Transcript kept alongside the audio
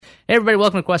Hey, everybody,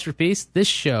 welcome to Quest for Peace. This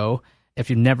show, if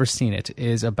you've never seen it,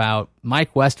 is about my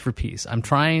quest for peace. I'm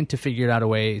trying to figure out a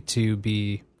way to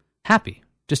be happy,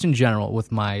 just in general,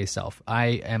 with myself. I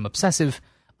am obsessive.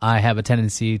 I have a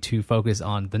tendency to focus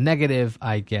on the negative.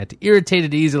 I get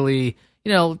irritated easily.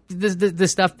 You know, the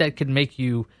stuff that could make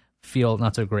you feel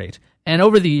not so great. And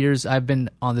over the years, I've been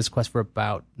on this quest for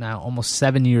about now almost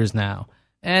 7 years now.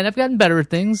 And I've gotten better at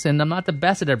things, and I'm not the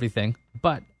best at everything,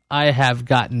 but I have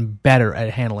gotten better at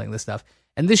handling this stuff.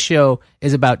 And this show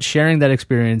is about sharing that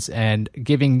experience and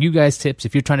giving you guys tips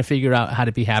if you're trying to figure out how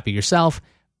to be happy yourself,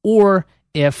 or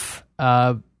if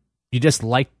you just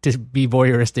like to be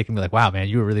voyeuristic and be like, wow, man,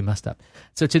 you were really messed up.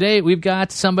 So today we've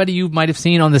got somebody you might have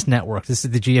seen on this network. This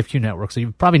is the GFQ network. So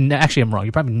you've probably, actually I'm wrong,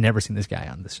 you've probably never seen this guy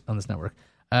on this network.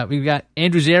 We've got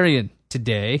Andrew Zarian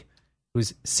today,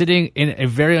 who's sitting in a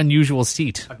very unusual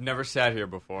seat. I've never sat here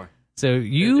before. So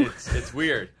It's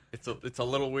weird. It's a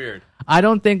little weird. I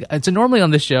don't think so. Normally on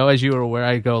this show, as you are aware,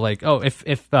 I go like, "Oh,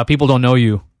 if people don't know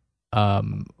you,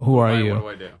 who are you?" What do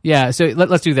I do? Yeah, so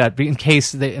let's do that. In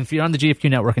case if you're on the GFQ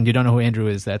network and you don't know who Andrew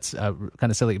is, that's kind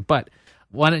of silly. But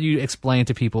why don't you explain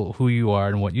to people who you are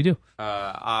and what you do?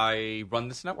 I run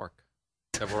this network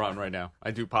that we're on right now.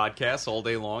 I do podcasts all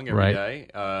day long, every day,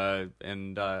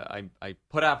 and I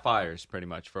put out fires pretty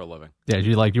much for a living. Yeah,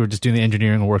 you were just doing the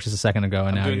engineering work just a second ago,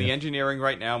 and I'm now doing the engineering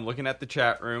right now. I'm looking at the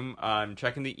chat room. I'm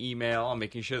checking the email. I'm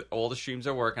making sure all the streams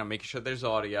are working. I'm making sure there's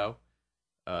audio.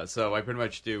 So I pretty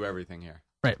much do everything here.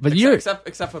 Right, but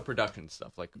except for production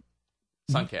stuff like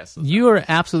Suncast. You are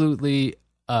absolutely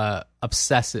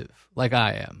obsessive, like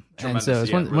I am, and so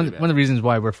it's one of the reasons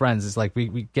why we're friends is like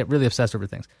we get really obsessed over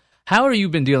things. How are you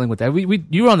been dealing with that?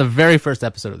 You were on the very first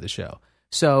episode of the show.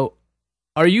 So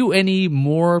are you any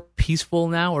more peaceful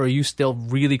now, or are you still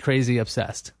really crazy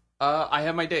obsessed? I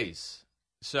have my days.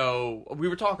 So we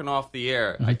were talking off the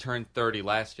air. Mm-hmm. I turned 30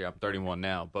 last year. I'm 31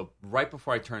 now. But right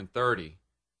before I turned 30,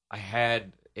 I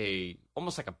had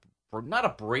almost like not a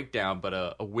breakdown, but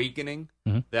a awakening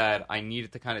that I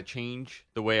needed to kind of change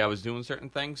the way I was doing certain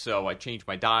things. So I changed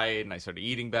my diet, and I started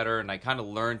eating better, and I kind of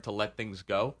learned to let things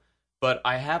go. But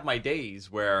I have my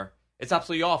days where it's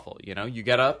absolutely awful. You know, you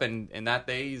get up and that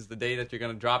day is the day that you're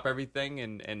going to drop everything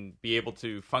and be able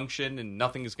to function and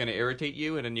nothing is going to irritate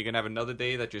you. And then you're going to have another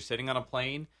day that you're sitting on a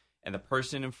plane and the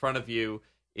person in front of you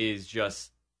is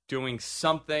just doing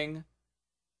something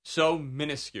so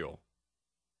minuscule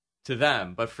to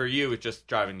them. But for you, it's just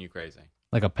driving you crazy.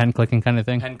 Like a pen clicking kind of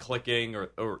thing? Pen clicking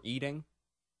or eating.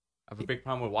 I have a big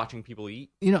problem with watching people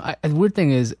eat. You know, the weird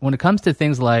thing is, when it comes to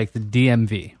things like the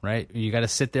DMV, right? You got to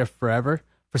sit there forever.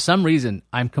 For some reason,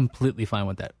 I'm completely fine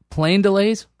with that. Plane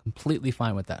delays, completely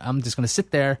fine with that. I'm just going to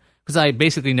sit there because I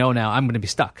basically know now I'm going to be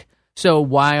stuck. So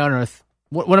why on earth,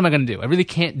 what am I going to do? I really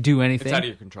can't do anything. It's out of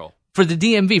your control. For the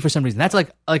DMV, for some reason. That's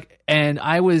like, and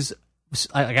I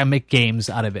make games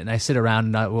out of it, and I sit around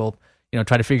and I will,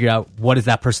 try to figure out what is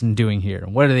that person doing here?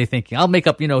 What are they thinking? I'll make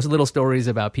up, little stories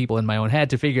about people in my own head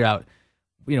to figure out,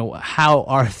 how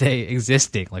are they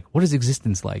existing? Like, what is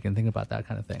existence like? And think about that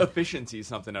kind of thing. Efficiency is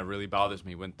something that really bothers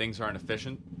me when things aren't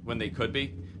efficient, when they could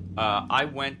be. I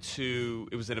went to,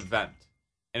 it was an event,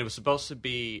 and it was supposed to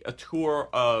be a tour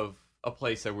of a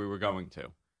place that we were going to.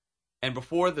 And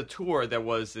before the tour, there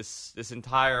was this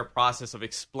entire process of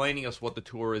explaining us what the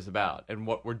tour is about and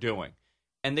what we're doing.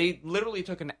 And they literally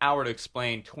took an hour to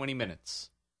explain 20 minutes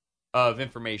of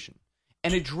information.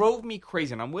 And it drove me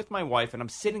crazy. And I'm with my wife, and I'm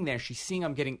sitting there, and she's seeing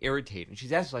I'm getting irritated. And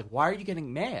she's asking, like, why are you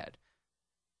getting mad?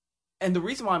 And the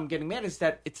reason why I'm getting mad is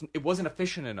that it wasn't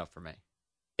efficient enough for me.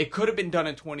 It could have been done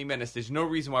in 20 minutes. There's no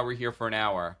reason why we're here for an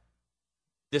hour.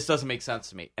 This doesn't make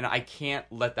sense to me. And I can't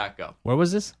let that go. Where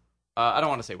was this? I don't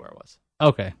want to say where it was.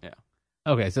 Okay. Yeah.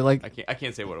 Okay, so like... I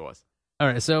can't say what it was. All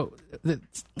right, so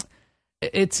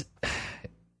it's...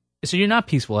 So you're not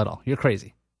peaceful at all. You're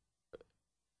crazy.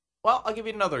 Well, I'll give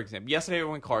you another example. Yesterday we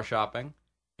went car shopping,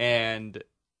 and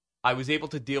I was able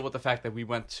to deal with the fact that we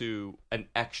went to an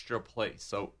extra place.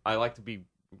 So I like to be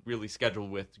really scheduled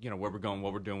with, where we're going,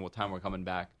 what we're doing, what time we're coming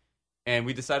back. And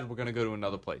we decided we're going to go to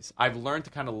another place. I've learned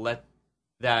to kind of let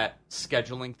that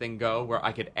scheduling thing go where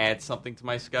I could add something to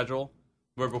my schedule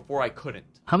where before I couldn't.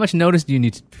 How much notice do you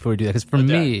need before you do that? Because for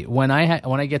me, when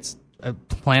I get a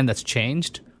plan that's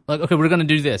changed, like, okay, we're going to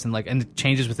do this, and it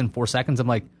changes within 4 seconds, I'm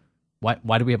like,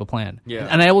 why do we have a plan? Yeah.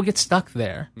 And I will get stuck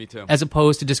there. Me too. As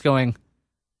opposed to just going,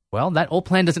 well, that old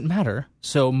plan doesn't matter,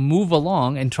 so move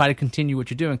along and try to continue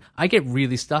what you're doing. I get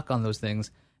really stuck on those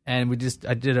things. And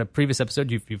I did a previous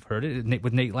episode, you've heard it,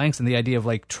 with Nate Langston, the idea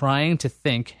of trying to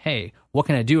think, hey, what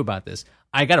can I do about this?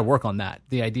 I got to work on that.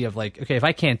 The idea of okay, if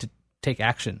I can't take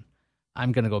action,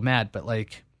 I'm going to go mad. But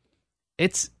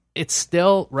it's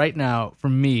still right now for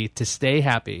me to stay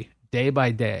happy day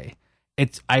by day.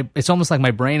 It's almost like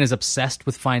my brain is obsessed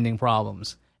with finding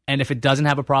problems, and if it doesn't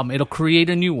have a problem, it'll create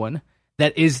a new one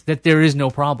that there is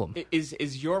no problem.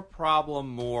 Is your problem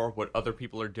more what other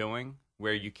people are doing,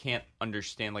 where you can't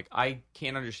understand? Like, I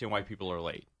can't understand why people are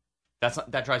late.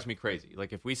 That drives me crazy.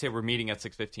 Like, if we say we're meeting at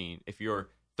 6:15, if you're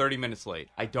 30 minutes late,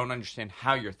 I don't understand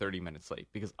how you're 30 minutes late,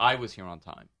 because I was here on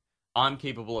time. I'm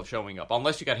capable of showing up.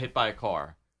 Unless you got hit by a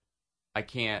car, I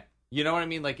can't. You know what I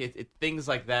mean? Like, things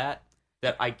like that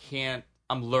I can't.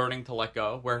 I'm learning to let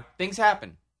go, where things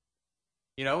happen.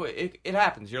 You know, it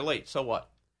happens. You're late. So what?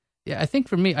 Yeah, I think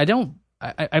for me, I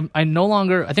no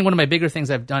longer, I think one of my bigger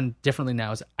things I've done differently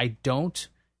now is I don't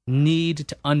need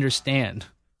to understand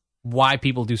why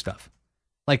people do stuff.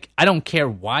 Like, I don't care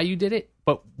why you did it,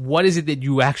 but what is it that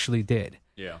you actually did?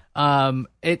 Yeah. And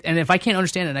if I can't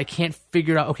understand it, and I can't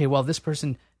figure out, okay, well, this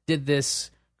person did this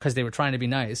because they were trying to be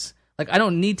nice. Like, I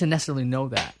don't need to necessarily know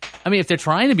that. I mean, if they're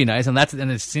trying to be nice, and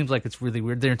it seems like it's really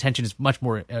weird, their intention is much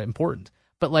more important.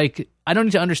 But, like, I don't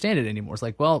need to understand it anymore. It's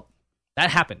like, well,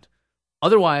 that happened.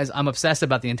 Otherwise, I'm obsessed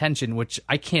about the intention, which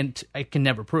I can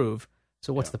never prove.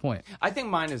 So what's the point? I think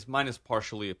mine is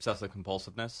partially obsessive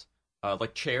compulsiveness.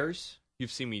 Like chairs,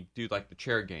 you've seen me do like the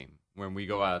chair game when we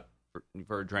go out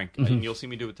for a drink, and you'll see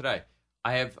me do it today.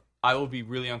 I will be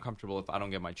really uncomfortable if I don't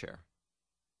get my chair.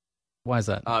 Why is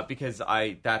that? Because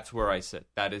that's where I sit.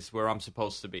 That is where I'm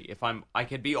supposed to be. If I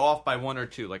could be off by one or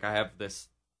two. Like, I have this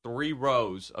 3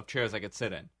 rows of chairs I could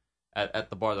sit in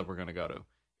at the bar that we're going to go to.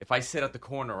 If I sit at the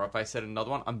corner or if I sit in another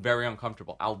one, I'm very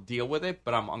uncomfortable. I'll deal with it,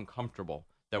 but I'm uncomfortable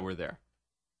that we're there.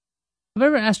 Have I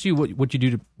ever asked you what you do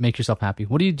to make yourself happy?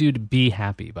 What do you do to be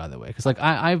happy, by the way? Because, like,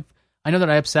 I know that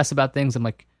I obsess about things. I'm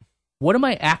like, what am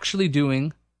I actually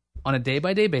doing on a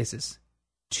day-by-day basis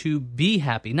to be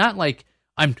happy? Not like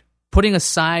I'm putting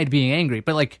aside being angry,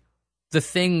 but, like, the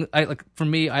thing, for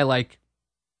me, I like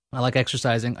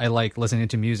exercising. I like listening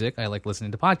to music. I like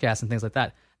listening to podcasts and things like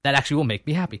that. That actually will make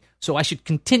me happy. So I should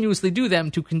continuously do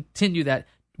them to continue that.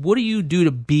 What do you do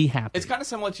to be happy? It's kind of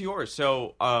similar to yours.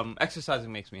 So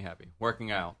exercising makes me happy.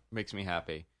 Working out makes me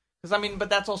happy.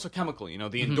 But that's also chemical. You know,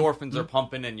 the endorphins are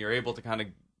pumping, and you're able to kind of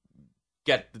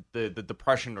get the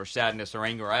depression or sadness or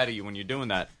anger out of you when you're doing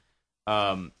that.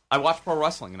 I watch pro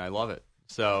wrestling, and I love it.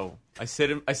 So I sit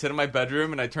in my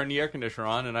bedroom, and I turn the air conditioner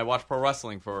on, and I watch pro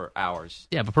wrestling for hours.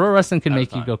 Yeah, but pro wrestling can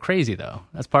make you go crazy, though.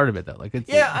 That's part of it, though. Like,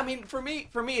 for me,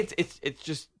 it's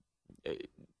just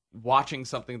watching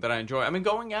something that I enjoy. I mean,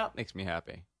 going out makes me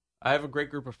happy. I have a great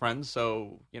group of friends,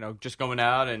 so, you know, just going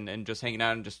out and just hanging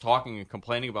out and just talking and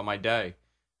complaining about my day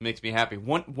makes me happy.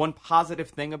 One positive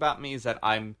thing about me is that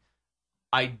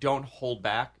I don't hold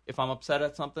back if I'm upset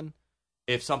at something.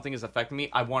 If something is affecting me,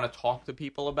 I want to talk to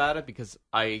people about it because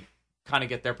I kind of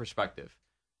get their perspective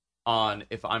on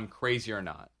if I'm crazy or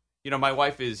not. You know, my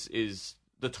wife is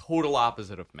the total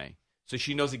opposite of me, so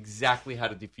she knows exactly how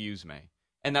to diffuse me.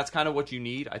 And that's kind of what you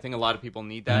need. I think a lot of people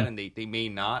need that, and they may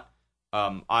not.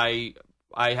 I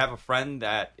have a friend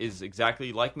that is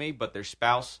exactly like me, but their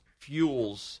spouse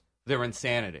fuels their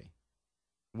insanity.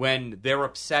 When they're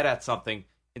upset at something,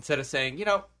 instead of saying, you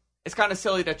know, it's kind of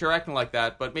silly that you're acting like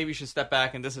that, but maybe you should step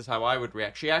back and this is how I would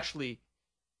react. She actually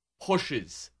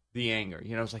pushes the anger.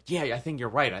 You know, it's like, yeah, I think you're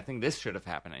right. I think this should have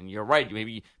happened. And you're right.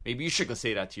 Maybe you should go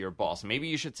say that to your boss. Maybe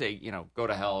you should say, you know, go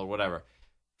to hell or whatever.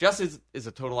 Jess is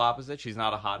a total opposite. She's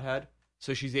not a hothead.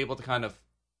 So she's able to kind of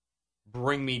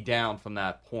bring me down from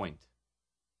that point.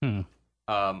 And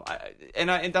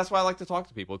that's why I like to talk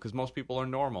to people, because most people are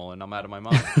normal and I'm out of my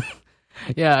mind.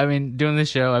 Yeah, I mean, doing this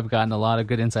show, I've gotten a lot of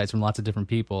good insights from lots of different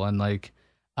people, and like,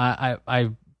 I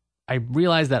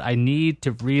realize that I need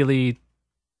to really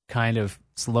kind of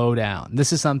slow down.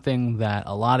 This is something that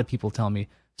a lot of people tell me,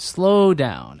 slow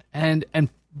down, and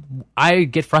I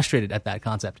get frustrated at that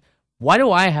concept. Why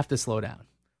do I have to slow down?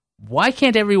 Why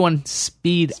can't everyone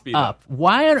speed up?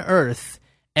 Why on earth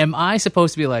am I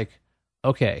supposed to be like,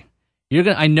 okay,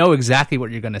 I know exactly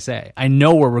what you're gonna say. I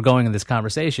know where we're going in this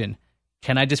conversation.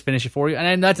 Can I just finish it for you?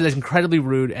 And that's incredibly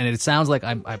rude, and it sounds like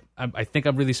I think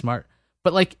I'm really smart,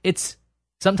 but like, it's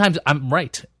sometimes I'm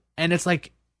right, and it's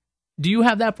like, do you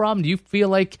have that problem? Do you feel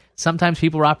like sometimes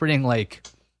people are operating like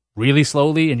really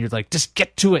slowly, and you're like, just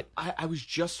get to it? I was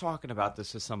just talking about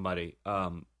this to somebody,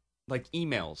 like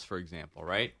emails, for example,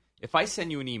 right? If I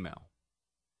send you an email,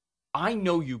 I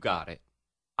know you got it.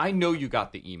 I know you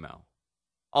got the email,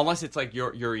 unless it's like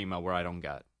your email where I don't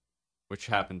get, which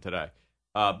happened today.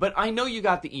 But I know you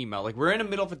got the email. Like, we're in the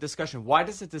middle of a discussion. Why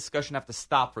does the discussion have to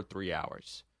stop for 3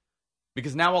 hours?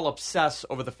 Because now I'll obsess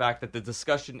over the fact that the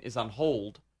discussion is on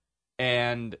hold,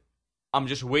 and I'm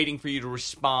just waiting for you to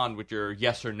respond with your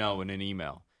yes or no in an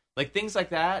email. Like, things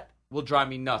like that will drive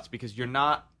me nuts because you're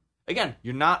not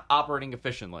operating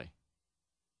efficiently.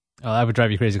 Oh, that would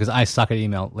drive you crazy because I suck at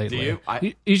email lately. Do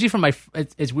you? Usually from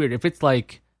it's weird. If it's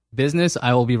like business,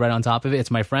 I will be right on top of it. It's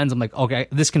my friends. I'm like, okay,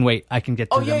 this can wait. I can get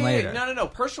to them later. No.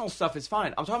 Personal stuff is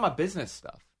fine. I'm talking about business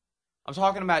stuff. I'm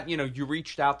talking about, you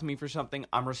reached out to me for something,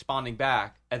 I'm responding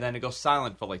back, and then it goes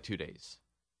silent for like 2 days.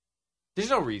 There's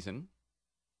no reason.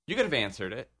 You could have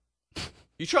answered it.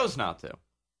 You chose not to.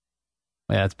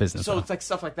 Yeah, it's business. So it's like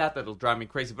stuff like that that'll drive me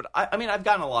crazy. But I mean, I've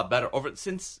gotten a lot better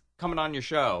since coming on your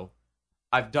show.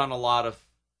 I've done a lot of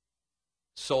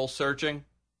soul searching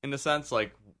in the sense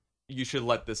like you should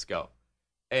let this go.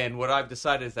 And what I've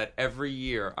decided is that every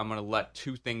year I'm going to let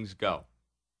 2 things go.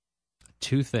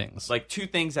 2 things. Like 2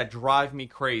 things that drive me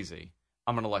crazy,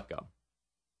 I'm going to let go.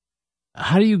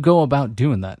 How do you go about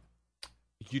doing that?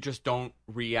 You just don't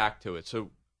react to it.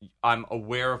 So I'm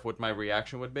aware of what my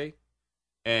reaction would be.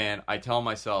 And I tell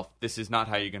myself, this is not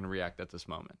how you're going to react at this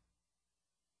moment.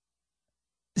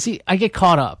 See, I get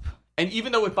caught up. And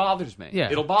even though it bothers me,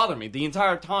 it'll bother me. The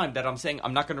entire time that I'm saying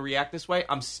I'm not going to react this way,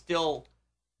 I'm still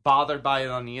bothered by it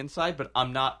on the inside, but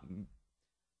I'm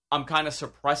kind of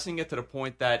suppressing it to the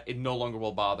point that it no longer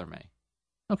will bother me.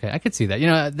 Okay, I could see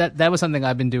that. That was something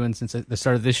I've been doing since the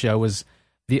start of this show was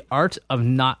the art of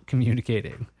not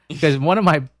communicating. Because one of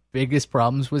my biggest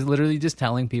problems was literally just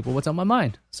telling people what's on my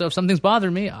mind. So if something's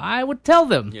bothering me, I would tell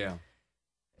them. Yeah.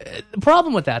 The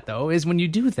problem with that, though, is when you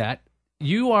do that,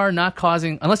 you are not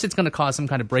causing, unless it's going to cause some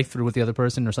kind of breakthrough with the other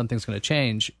person or something's going to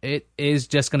change, it is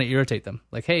just going to irritate them.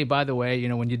 Like, hey, by the way,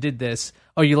 when you did this,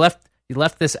 oh, you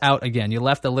left this out again. You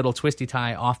left a little twisty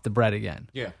tie off the bread again.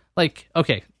 Yeah. Like,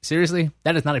 okay, seriously,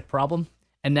 that is not a problem.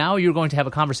 And now you're going to have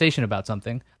a conversation about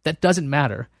something that doesn't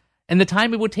matter. And the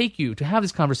time it would take you to have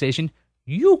this conversation,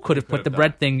 you could have put the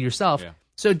bread thing yourself. Yeah.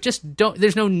 So just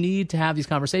there's no need to have these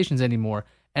conversations anymore.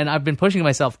 And I've been pushing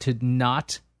myself to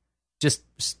not just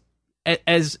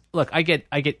look, I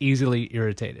get easily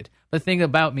irritated. The thing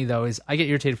about me though is I get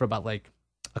irritated for about like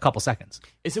a couple seconds.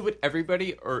 Is it with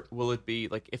everybody, or will it be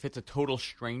like if it's a total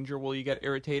stranger, will you get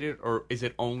irritated, or is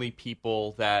it only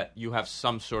people that you have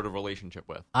some sort of relationship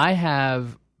with? I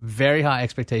have very high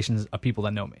expectations of people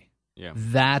that know me. Yeah,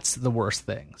 that's the worst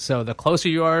thing. So the closer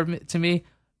you are to me,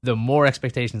 the more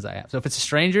expectations I have. So if it's a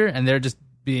stranger and they're just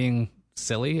being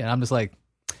silly, and I'm just like,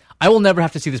 I will never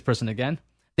have to see this person again.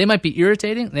 They might be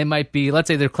irritating. They might be, let's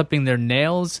say they're clipping their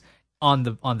nails on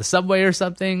the subway or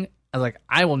something.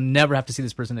 I will never have to see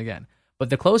this person again. But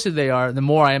the closer they are, the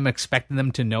more I am expecting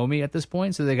them to know me at this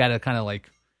point. So they got to kind of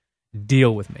like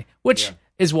deal with me, which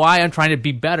is why I'm trying to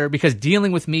be better, because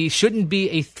dealing with me shouldn't be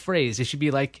a phrase. It should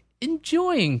be like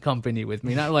enjoying company with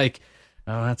me, not like,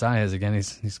 oh, that's Ayaz again.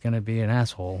 He's going to be an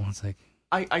asshole. It's like,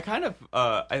 I kind of,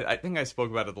 I think I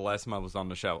spoke about it the last time I was on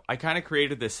the show. I kind of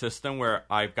created this system where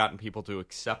I've gotten people to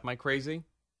accept my crazy.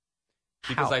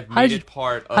 Because I've made it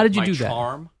part of my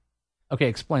charm. Okay,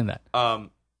 explain that.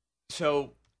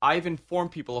 So I've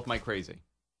informed people of my crazy.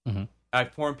 Mm-hmm. I've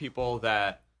informed people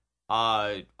that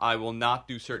I will not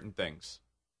do certain things.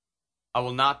 I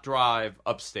will not drive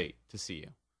upstate to see you.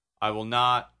 I will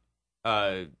not,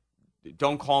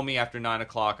 don't call me after 9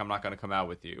 o'clock, I'm not going to come out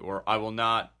with you. Or I will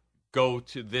not go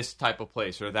to this type of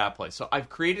place or that place. So I've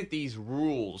created these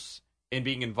rules in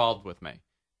being involved with me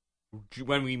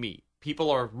when we meet. People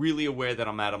are really aware that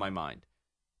I'm out of my mind.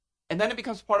 And then it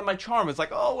becomes part of my charm. It's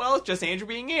like, oh, well, it's just Andrew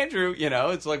being Andrew.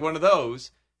 It's like one of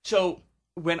those. So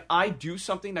when I do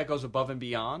something that goes above and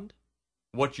beyond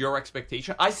what's your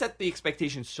expectation, I set the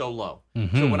expectation so low.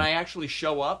 Mm-hmm. So when I actually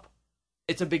show up,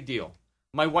 it's a big deal.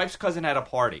 My wife's cousin had a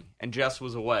party, and Jess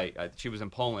was away. She was in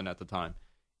Poland at the time.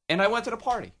 And I went to the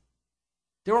party.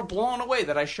 They were blown away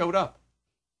that I showed up.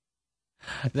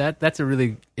 That's a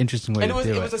really interesting way to do it.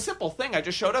 And it was a simple thing. I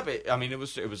just showed up. It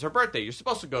was her birthday. You're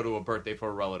supposed to go to a birthday for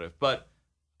a relative. But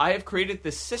I have created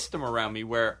this system around me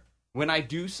where when I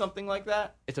do something like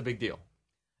that, it's a big deal.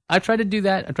 I try to do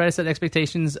that. I try to set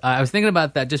expectations. I was thinking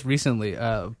about that just recently.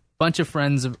 A bunch of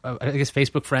friends, I guess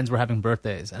Facebook friends, were having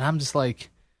birthdays. And I'm just like,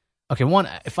 okay, one,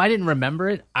 if I didn't remember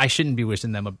it, I shouldn't be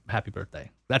wishing them a happy birthday.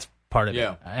 That's part of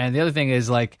it. And the other thing is,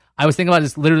 like, I was thinking about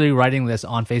just literally writing this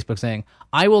on Facebook saying,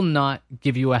 I will not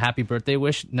give you a happy birthday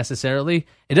wish necessarily.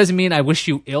 It doesn't mean I wish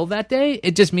you ill that day.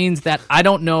 It just means that I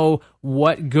don't know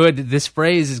what good this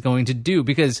phrase is going to do,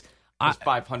 because there's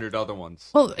 500 other ones.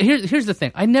 Well, here's the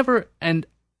thing. And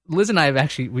Liz and I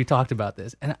we talked about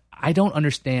this, and I don't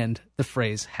understand the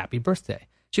phrase happy birthday.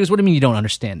 She goes, what do you mean you don't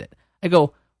understand it? I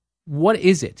go, what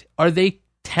is it? Are they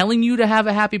telling you to have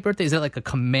a happy birthday? Is that like a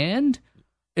command?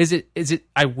 Is it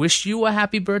I wish you a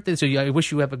happy birthday, so I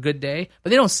wish you have a good day?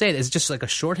 But they don't say it. It's just like a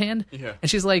shorthand. Yeah. And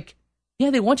she's like, yeah,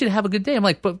 they want you to have a good day. I'm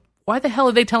like, but why the hell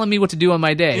are they telling me what to do on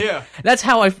my day? Yeah. That's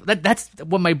how that's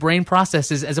what my brain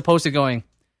processes, as opposed to going,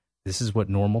 this is what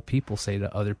normal people say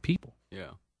to other people. Yeah.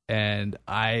 And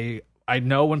I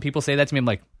know when people say that to me, I'm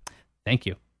like, thank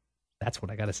you. That's what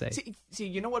I got to say. See,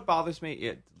 you know what bothers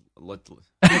me? Let's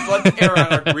air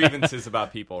out our grievances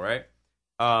about people, right?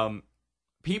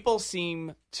 People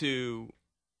seem to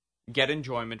get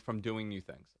enjoyment from doing new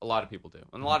things. A lot of people do,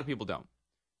 and a lot of people don't.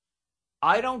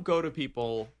 I don't go to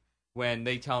people when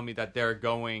they tell me that they're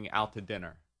going out to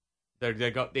dinner.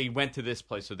 They went to this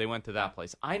place or they went to that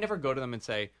place. I never go to them and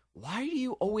say, why do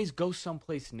you always go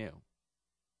someplace new?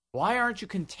 Why aren't you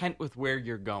content with where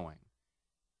you're going?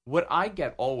 What I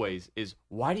get always is,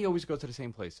 why do you always go to the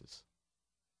same places?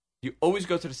 You always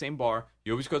go to the same bar.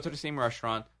 You always go to the same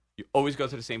restaurant. You always go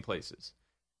to the same places.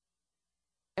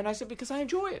 And I said, because I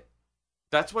enjoy it.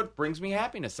 That's what brings me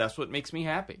happiness. That's what makes me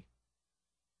happy.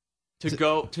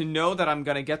 To know that I'm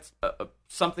going to get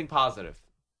something positive.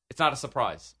 It's not a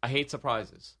surprise. I hate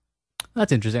surprises.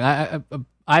 That's interesting.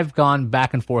 I've gone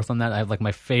back and forth on that. I have like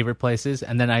my favorite places,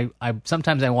 and then I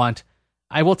sometimes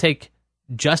I will take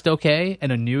just okay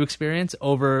and a new experience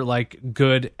over like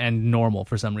good and normal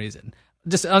for some reason.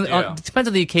 Just it depends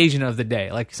on the occasion of the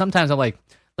day. Like sometimes I'm like,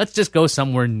 let's just go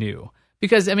somewhere new.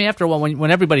 Because, I mean, after a while,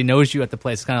 when everybody knows you at the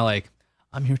place, it's kind of like,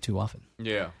 I'm here too often.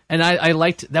 Yeah. And I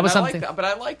liked, that was something. But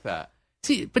I like that.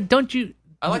 See, but don't you.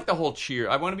 I like the whole cheer.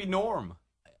 I want to be Norm.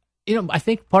 You know, I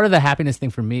think part of the happiness thing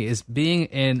for me is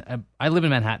being I live in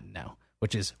Manhattan now,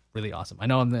 which is really awesome. I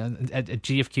know I'm at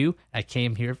GFQ. I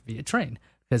came here via train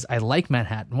because I like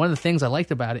Manhattan. One of the things I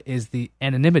liked about it is the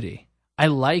anonymity. I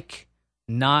like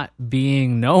not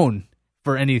being known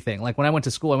for anything. Like when I went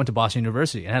to school, I went to Boston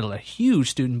University and had a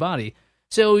huge student body.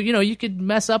 So, you know, you could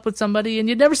mess up with somebody and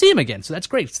you'd never see him again. So that's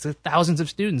great. It's thousands of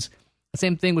students. The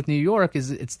same thing with New York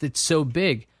is it's so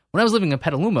big. When I was living in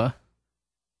Petaluma,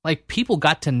 like people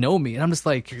got to know me and I'm just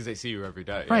like, because they see you every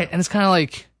day. Right. Yeah. And it's kind of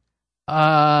like,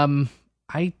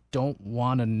 I don't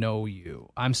want to know you.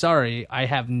 I'm sorry. I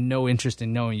have no interest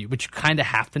in knowing you, but you kind of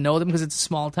have to know them because it's a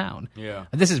small town. Yeah.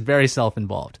 And this is very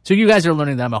self-involved. So you guys are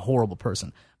learning that I'm a horrible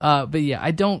person. But yeah,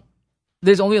 I don't.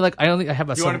 There's only like I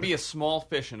have a. You want to be a small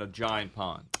fish in a giant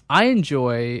pond. I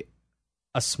enjoy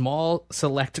a small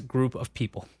select group of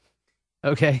people.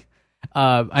 Okay,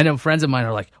 I know friends of mine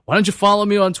are like, "Why don't you follow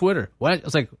me on Twitter?" What? I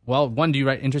was like, "Well, one, do you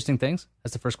write interesting things?"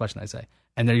 That's the first question I say,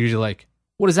 and they're usually like,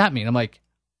 "What does that mean?" I'm like,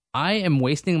 "I am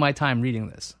wasting my time reading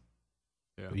this.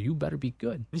 Yeah. So you better be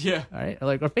good." Yeah. All right.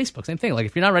 Like or Facebook, same thing. Like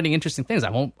if you're not writing interesting things, I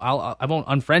won't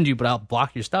unfriend you, but I'll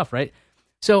block your stuff. Right.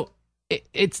 So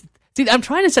it's. See, I'm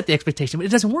trying to set the expectation, but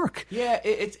it doesn't work. Yeah,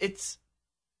 it's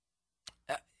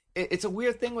a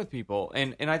weird thing with people,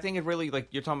 and I think it really, like,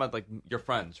 you're talking about like your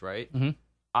friends, right? Mm-hmm.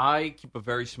 I keep a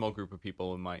very small group of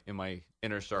people in my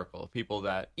inner circle, people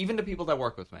that even the people that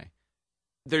work with me.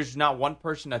 There's not one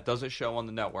person that does a show on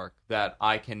the network that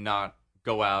I cannot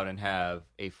go out and have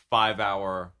a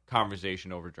 5-hour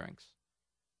conversation over drinks,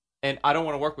 and I don't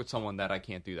want to work with someone that I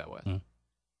can't do that with. Mm.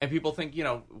 And people think, you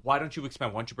know, why don't you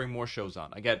expand? Why don't you bring more shows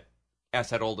on? I get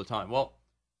asked that all the time. Well,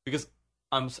 because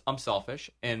I'm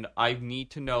selfish, and I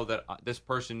need to know that this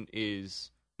person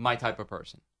is my type of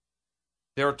person.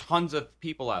 There are tons of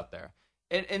people out there.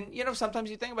 And you know, sometimes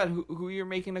you think about who you're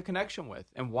making a connection with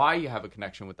and why you have a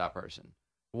connection with that person.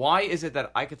 Why is it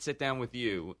that I could sit down with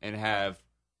you and have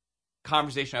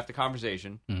conversation after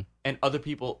conversation, and other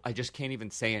people I just can't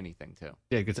even say anything to?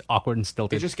 Yeah, it gets awkward and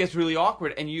stilted. It just gets really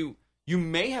awkward, and you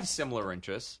may have similar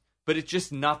interests, but it's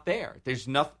just not there. There's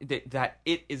nothing that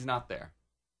it is not there.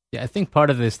 Yeah, I think part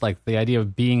of this, like the idea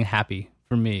of being happy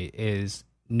for me, is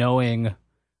knowing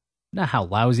not how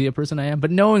lousy a person I am, but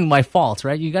knowing my faults.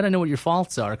 Right? You got to know what your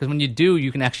faults are, because when you do,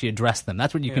 you can actually address them.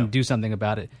 That's when you can do something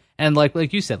about it. And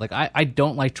like you said, like I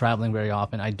don't like traveling very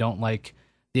often. I don't like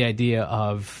the idea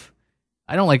of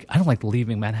I don't like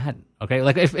leaving Manhattan. Okay,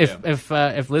 like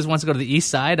if Liz wants to go to the East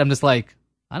Side, I'm just like,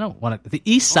 I don't want to. The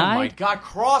East Side. Oh my God,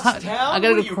 cross town?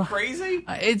 Are you crazy?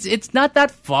 It's not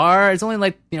that far. It's only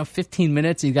like 15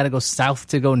 minutes. You got to go south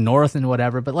to go north and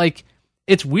whatever. But like,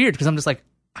 it's weird because I'm just like,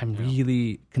 I'm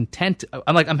really content.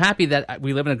 I'm happy that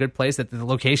we live in a good place. That the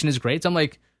location is great. So I'm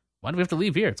like, why do we have to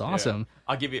leave here? It's awesome. Yeah.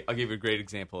 I'll give you a great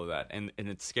example of that, and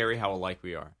it's scary how alike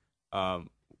we are.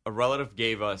 A relative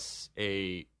gave us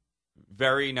a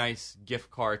very nice gift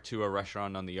card to a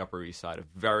restaurant on the Upper East Side.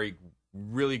 A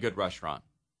really good restaurant.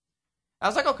 I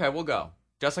was like, okay, we'll go.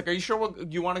 Just like, are you sure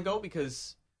you want to go?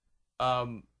 Because I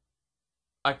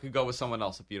could go with someone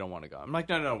else if you don't want to go. I'm like,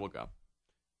 no, we'll go.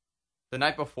 The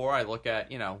night before, I look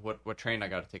at, what train I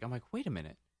got to take. I'm like, wait a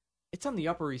minute. It's on the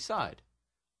Upper East Side.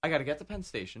 I got to get to Penn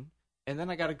Station, and then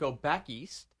I got to go back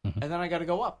east, and then I got to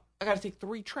go up. I got to take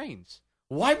 3 trains.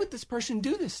 Why would this person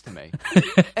do this to me?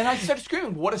 And I started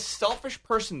screaming, what a selfish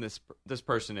person this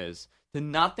person is, to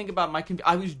not think about my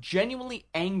I was genuinely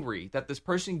angry that this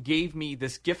person gave me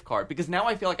this gift card, because now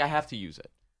I feel like I have to use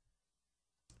it.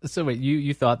 So wait,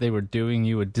 you thought they were doing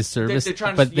you a disservice, they're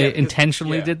trying to, but they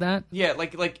intentionally did that? Yeah,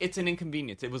 like it's an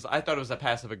inconvenience. I thought it was a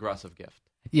passive-aggressive gift.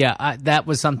 Yeah, that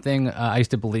was something I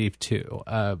used to believe too.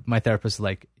 My therapist was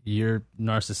like, you're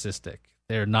narcissistic.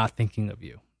 They're not thinking of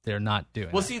you. They're not doing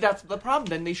Well, that. see, that's the problem.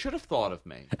 Then they should have thought of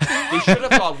me. They should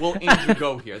have thought, will Andrew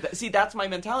go here? See, that's my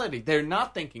mentality. They're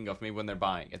not thinking of me when they're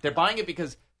buying it. They're buying it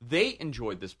because they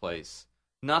enjoyed this place,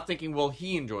 not thinking, will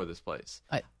he enjoy this place?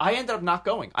 I ended up not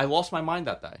going. I lost my mind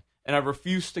that day, and I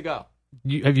refused to go.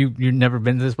 You've never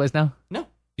been to this place now? No,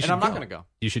 and I'm not going to go.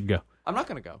 You should go. I'm not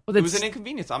going to go. Well, it was an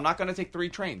inconvenience. I'm not going to take 3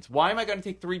 trains. Why am I going to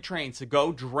take 3 trains to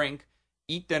go drink,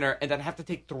 eat dinner, and then have to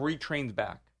take 3 trains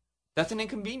back? That's an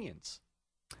inconvenience.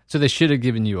 So they should have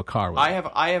given you a car.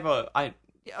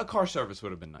 A car service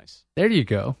would have been nice. There you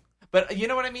go. But you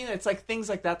know what I mean? It's like things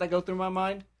like that go through my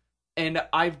mind, and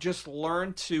I've just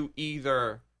learned to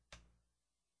either.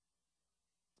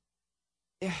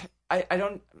 I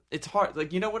don't. It's hard.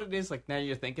 Like, you know what it is? Like, now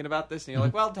you're thinking about this, and you're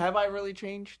like, well, have I really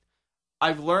changed?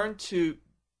 I've learned to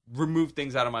remove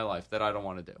things out of my life that I don't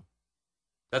want to do.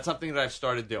 That's something that I've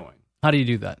started doing. How do you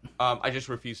do that? I just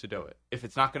refuse to do it. If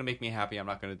it's not going to make me happy, I'm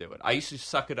not going to do it. I used to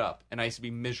suck it up, and I used to be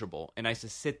miserable, and I used to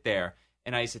sit there,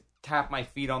 and I used to tap my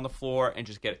feet on the floor and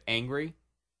just get angry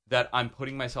that I'm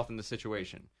putting myself in the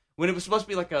situation. When it was supposed to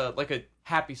be like a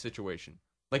happy situation.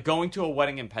 Like going to a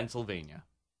wedding in Pennsylvania.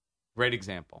 Great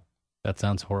example. That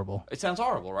sounds horrible. It sounds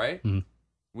horrible, right? Mm-hmm.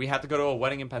 We had to go to a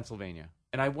wedding in Pennsylvania,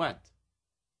 and I went.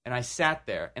 And I sat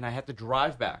there, and I had to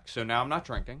drive back. So now I'm not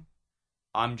drinking.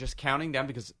 I'm just counting down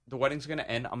because the wedding's going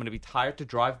to end. I'm going to be tired to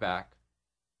drive back.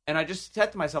 And I just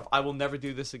said to myself, I will never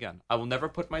do this again. I will never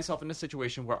put myself in a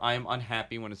situation where I am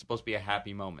unhappy when it's supposed to be a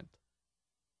happy moment.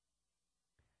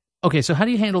 Okay, so how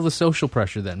do you handle the social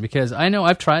pressure then? Because I know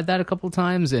I've tried that a couple of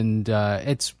times, and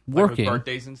it's working. Like with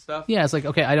birthdays and stuff? Yeah, it's like,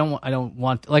 okay, I don't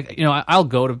want, like, I'll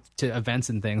go to events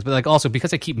and things, but like also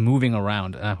because I keep moving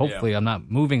around, and hopefully I'm not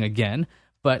moving again,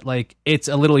 but like it's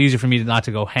a little easier for me not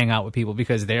to go hang out with people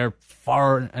because they're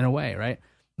far and away, right?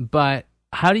 But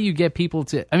how do you get people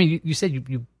to? I mean, you said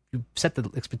you set the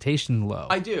expectation low.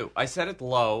 I do. I set it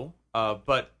low,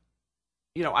 but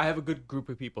I have a good group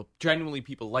of people, genuinely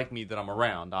people like me that I'm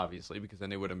around, obviously, because then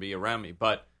they wouldn't be around me.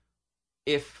 But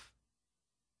if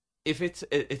it's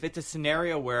a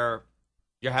scenario where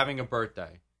you're having a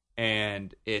birthday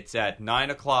and it's at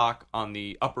 9:00 on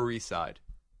the Upper East Side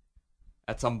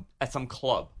at some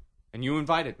club, and you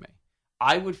invited me,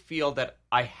 I would feel that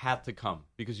I had to come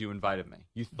because you invited me.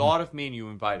 You thought of me and you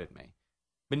invited me.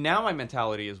 But now my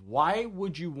mentality is, why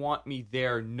would you want me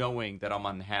there knowing that I'm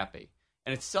unhappy?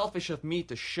 And it's selfish of me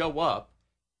to show up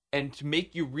and to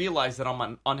make you realize that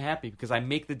I'm unhappy because I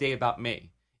make the day about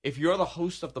me. If you're the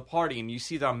host of the party and you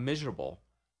see that I'm miserable,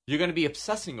 you're going to be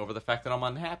obsessing over the fact that I'm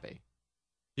unhappy.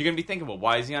 You're going to be thinking, well,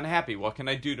 why is he unhappy? What can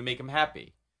I do to make him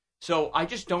happy? So I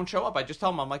just don't show up. I just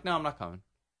tell him, I'm like, no, I'm not coming.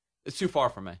 It's too far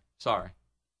from me. Sorry.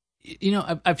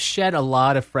 I've shed a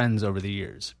lot of friends over the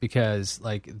years because,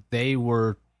 like, they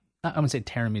were, I wouldn't say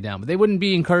tearing me down, but they wouldn't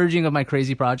be encouraging of my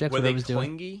crazy projects. Were what I they was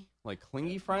clingy? Doing. Like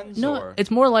clingy friends? No, or?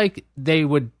 It's more like they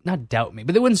would not doubt me,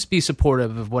 but they wouldn't be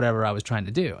supportive of whatever I was trying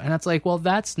to do. And that's like, well,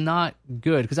 that's not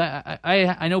good because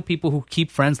I know people who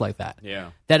keep friends like that. Yeah.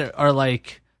 That are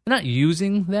like, they're not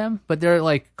using them, but they're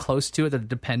like close to it. They're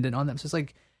dependent on them. So it's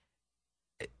like,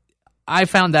 I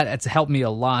found that it's helped me a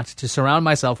lot to surround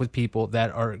myself with people that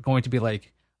are going to be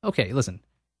like, okay, listen,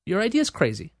 your idea is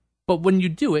crazy, but when you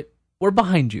do it, we're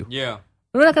behind you. Yeah.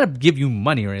 We're not going to give you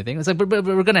money or anything. It's like, but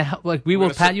we're going to help. Like, we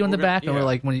will pat you on the back, and we're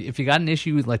like, if you got an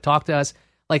issue, like, talk to us.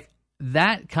 Like,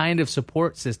 that kind of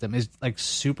support system is like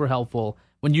super helpful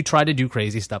when you try to do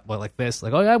crazy stuff like this.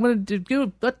 Like, oh, I'm going to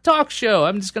do a talk show.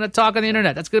 I'm just going to talk on the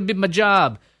internet. That's going to be my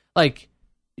job. Like,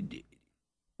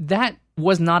 that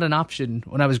was not an option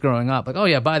when I was growing up. Like, oh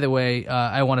yeah, by the way,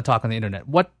 I want to talk on the internet.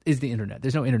 What is the internet?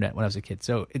 There's no internet when I was a kid,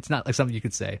 so it's not like something you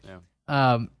could say.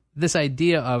 Yeah. This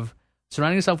idea of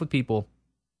surrounding yourself with people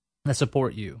that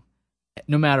support you,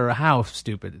 no matter how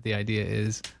stupid the idea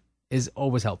is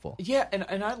always helpful. Yeah,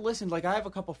 and I listened. Like, I have a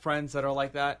couple friends that are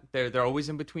like that. They're always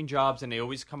in between jobs, and they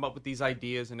always come up with these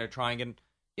ideas, and they're trying. And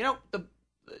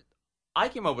I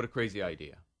came up with a crazy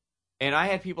idea, and I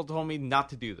had people told me not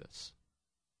to do this.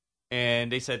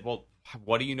 And they said, well,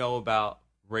 what do you know about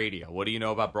radio? What do you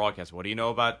know about broadcast? What do you know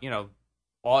about,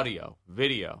 audio,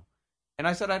 video? And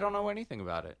I said, I don't know anything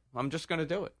about it. I'm just going to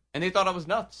do it. And they thought I was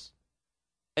nuts.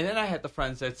 And then I had the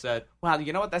friends that said, wow,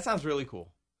 you know what? That sounds really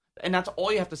cool. And that's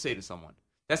all you have to say to someone.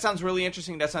 That sounds really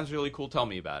interesting. That sounds really cool. Tell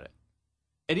me about it.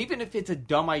 And even if it's a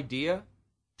dumb idea,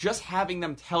 just having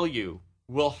them tell you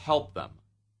will help them.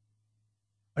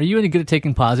 Are you any good at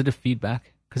taking positive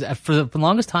feedback? Because for the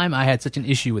longest time, I had such an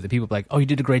issue with it. People were like, oh, you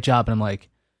did a great job. And I'm like,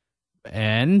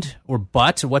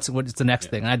 what's the next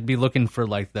thing? And I'd be looking for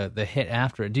like the hit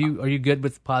after it. Are you good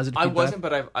with positive feedback? I wasn't,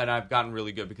 but I've gotten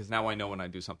really good because now I know when I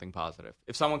do something positive.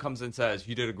 If someone comes and says,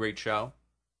 you did a great show,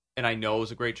 and I know it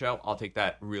was a great show, I'll take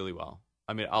that really well.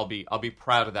 I mean, I'll be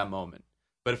proud of that moment.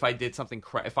 But if I did something,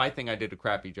 if I think I did a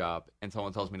crappy job and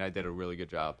someone tells me I did a really good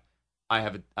job, I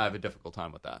have a difficult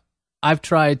time with that. I've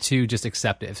tried to just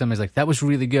accept it. If somebody's like, that was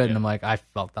really good, and I'm like, I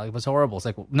felt that it was horrible. It's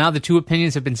like, well, now the two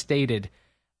opinions have been stated.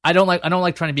 I don't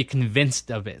like trying to be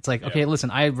convinced of it. It's like, okay, listen,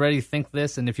 I already think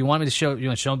this, and if you want me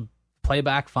to show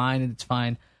playback, fine, it's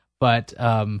fine. But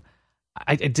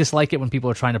I dislike it when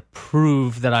people are trying to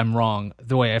prove that I'm wrong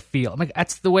the way I feel. I'm like,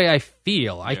 that's the way I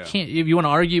feel. Yeah. I can't. If you want to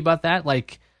argue about that,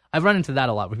 like I've run into that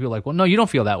a lot where people are like, well, no, you don't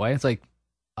feel that way. It's like,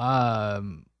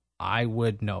 I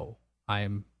would know.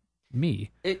 I'm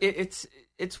me.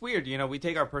 It's weird, we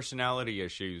take our personality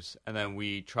issues and then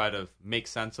we try to make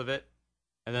sense of it,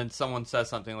 and then someone says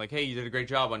something like, hey, you did a great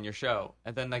job on your show,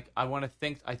 and then like I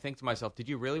think to myself, did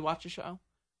you really watch the show?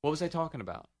 What was I talking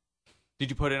about? Did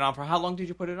you put it on for how long? Did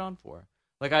you put it on for?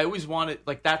 Like I always wanted,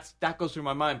 like that goes through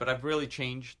my mind, but I've really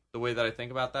changed the way that I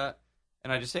think about that,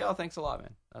 and I just say, oh, thanks a lot,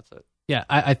 man. That's it. Yeah,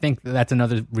 I think that's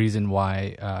another reason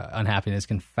why unhappiness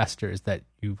can fester, is that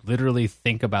you literally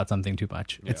think about something too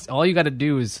much. Yeah. It's all you got to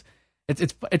do is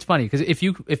it's funny because if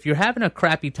you're having a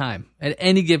crappy time at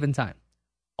any given time,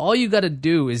 all you got to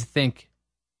do is think,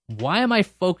 why am I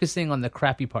focusing on the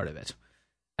crappy part of it?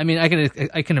 I mean, I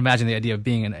can imagine the idea of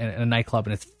being in a nightclub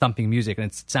and it's thumping music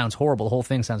and it sounds horrible. The whole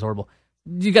thing sounds horrible.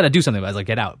 You got to do something about it, like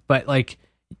get out. But like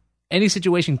any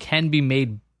situation can be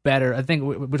made better. I think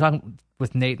we're talking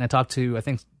with Nate, and I talked to, I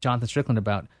think, Jonathan Strickland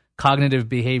about cognitive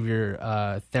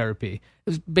behavior therapy.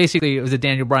 It was a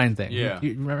Daniel Bryan thing. Yeah.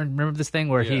 You remember this thing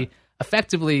where he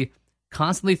effectively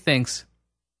constantly thinks,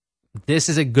 this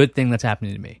is a good thing that's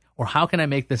happening to me, or how can I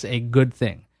make this a good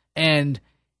thing? And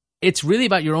it's really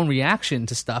about your own reaction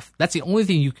to stuff. That's the only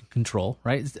thing you can control,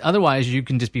 right? Otherwise, you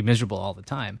can just be miserable all the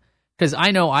time. Because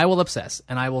I know I will obsess,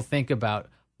 and I will think about,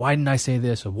 why didn't I say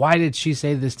this? Or why did she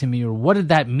say this to me? Or what did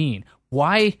that mean?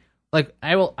 Why? Like,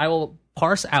 I will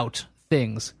parse out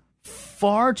things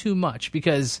far too much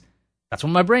because that's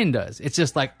what my brain does. It's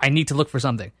just like, I need to look for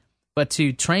something. But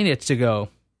to train it to go,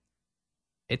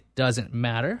 it doesn't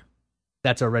matter.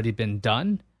 That's already been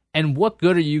done. And what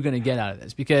good are you going to get out of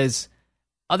this? Because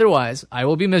otherwise, I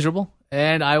will be miserable,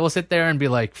 and I will sit there and be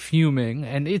like fuming,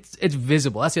 and it's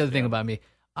visible. That's the other thing about me.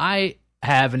 I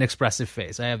have an expressive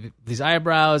face. I have these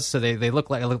eyebrows, so they look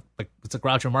like it's a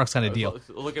Groucho Marx kind of deal.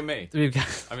 Look at me.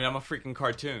 I mean, I'm a freaking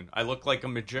cartoon. I look like a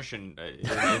magician,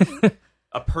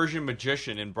 a Persian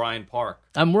magician in Bryant Park.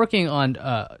 I'm working on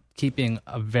keeping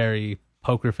a very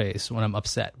poker face when I'm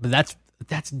upset, but that's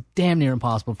damn near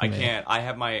impossible for me. I can't. I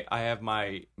have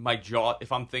my jaw.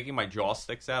 If I'm thinking, my jaw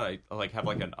sticks out. I like have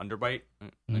like an underbite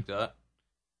like that,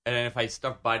 and then if I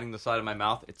start biting the side of my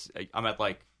mouth, I'm at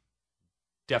like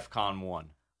DEFCON 1.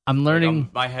 I'm learning.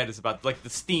 Like my head is about, like, the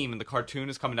steam in the cartoon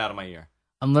is coming out of my ear.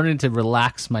 I'm learning to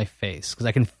relax my face because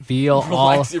I can feel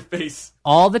your face.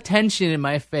 All the tension in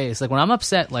my face. Like when I'm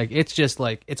upset, like it's just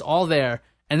like it's all there.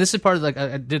 And this is part of, like,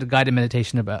 I did a guided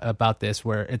meditation about this,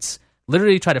 where it's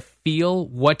literally try to feel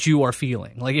what you are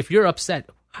feeling. Like if you're upset,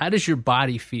 how does your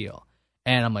body feel?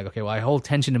 And I'm like, okay, well, I hold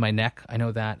tension in my neck. I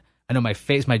know that. I know my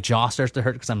face, my jaw starts to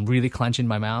hurt because I'm really clenching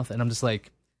my mouth. And I'm just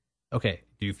like, okay,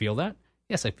 do you feel that?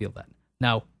 Yes, I feel that.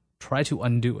 Now, try to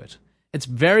undo it. It's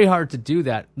very hard to do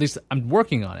that. At least I'm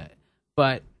working on it.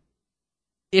 But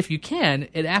if you can,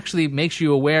 it actually makes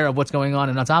you aware of what's going on.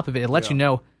 And on top of it, it lets you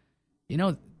know,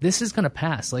 this is going to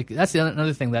pass. Like, that's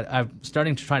another thing that I'm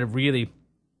starting to try to really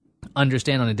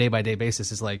understand on a day-by-day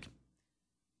basis is like,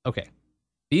 okay,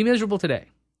 be miserable today.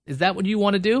 Is that what you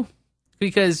want to do?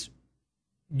 Because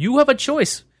you have a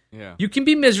choice. Yeah. You can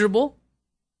be miserable.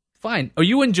 Fine. Are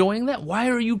you enjoying that? Why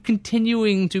are you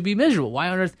continuing to be miserable? Why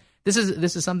on earth? This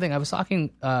is something I was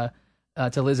talking to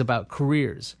Liz about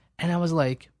careers, and I was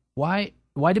like, why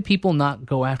do people not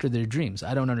go after their dreams?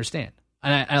 I don't understand.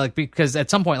 And I like, because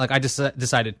at some point, like, I just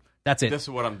decided that's it. This is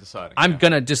what I'm deciding. I'm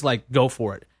gonna just like go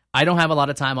for it. I don't have a lot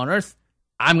of time on earth.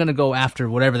 I'm gonna go after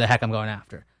whatever the heck I'm going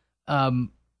after.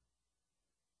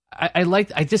 I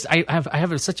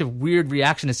have such a weird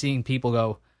reaction to seeing people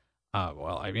go,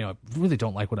 well, I really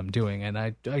don't like what I'm doing, and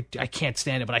I can't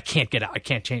stand it, but I can't get out. I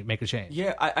can't make a change.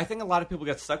 Yeah, I think a lot of people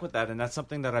get stuck with that, and that's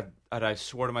something that I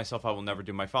swore to myself I will never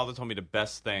do. My father told me the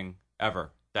best thing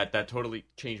ever that totally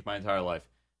changed my entire life.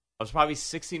 I was probably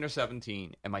 16 or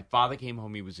 17, and my father came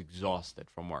home. He was exhausted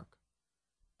from work,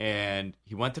 and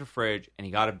he went to the fridge and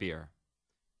he got a beer.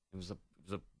 It was a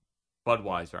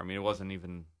Budweiser. I mean, it wasn't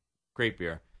even great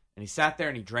beer. And he sat there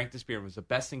and he drank this beer. It was the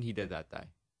best thing he did that day.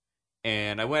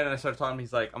 And I went and I started talking to him.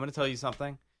 He's like, I'm going to tell you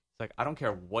something. He's like, I don't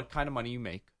care what kind of money you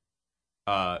make.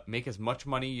 Make as much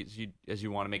money as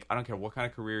you want to make. I don't care what kind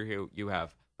of career you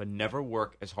have, but never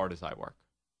work as hard as I work.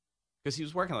 Because he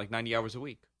was working like 90 hours a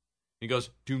week. He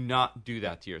goes, do not do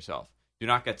that to yourself. Do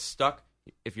not get stuck.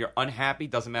 If you're unhappy,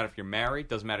 doesn't matter if you're married,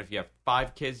 doesn't matter if you have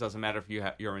 5 kids, doesn't matter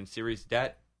if you're in serious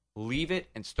debt. Leave it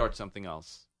and start something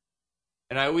else.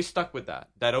 And I always stuck with that.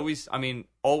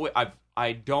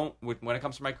 I don't, when it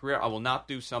comes to my career, I will not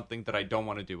do something that I don't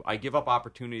want to do. I give up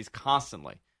opportunities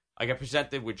constantly. I get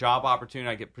presented with job opportunity.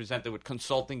 I get presented with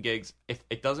consulting gigs. If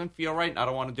it doesn't feel right and I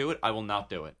don't want to do it, I will not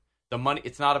do it. The money,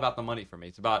 it's not about the money for me.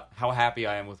 It's about how happy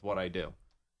I am with what I do.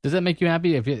 Does that make you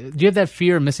happy? Do you have that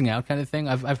fear of missing out kind of thing?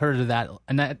 I've heard of that.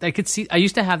 And I could see, I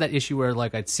used to have that issue where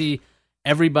like I'd see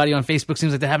everybody on Facebook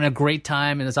seems like they're having a great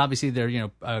time, and it's obviously their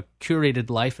a curated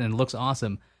life and it looks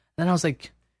awesome. And then I was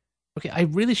like, okay, I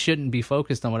really shouldn't be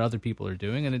focused on what other people are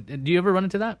doing. And do you ever run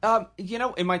into that?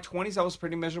 In my 20s, I was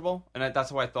pretty miserable, and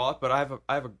that's what I thought. But I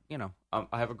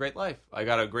have a great life. I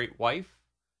got a great wife.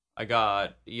 I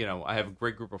have a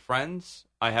great group of friends.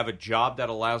 I have a job that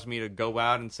allows me to go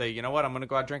out and say, you know what, I'm going to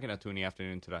go out drinking at 2 in the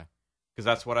afternoon today, because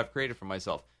that's what I've created for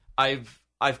myself. I've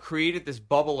created this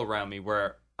bubble around me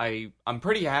where I'm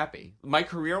pretty happy. My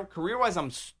career-wise,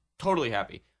 I'm totally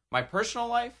happy. My personal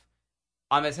life,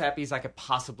 I'm as happy as I could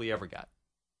possibly ever get,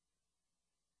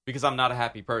 because I'm not a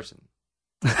happy person.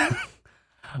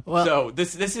 Well, so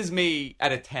this is me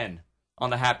at a 10 on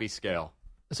the happy scale.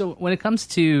 So when it comes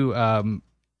to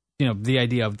the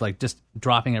idea of like just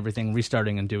dropping everything,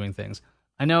 restarting, and doing things,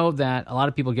 I know that a lot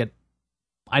of people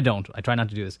I try not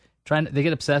to do this. They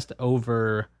get obsessed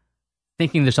over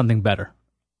thinking there's something better.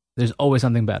 There's always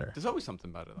something better. There's always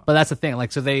something better, though. But that's the thing.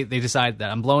 Like, so they decide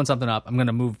that I'm blowing something up, I'm going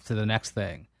to move to the next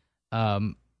thing.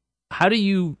 How do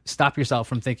you stop yourself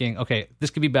from thinking, okay, this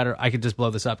could be better, I could just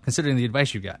blow this up, considering the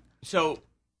advice you got? So,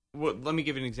 let me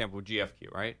give you an example with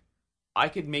GFQ, right? I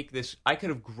could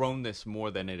have grown this more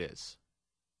than it is.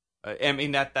 I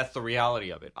mean, that's the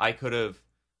reality of it. I could have,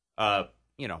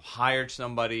 hired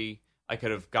somebody. I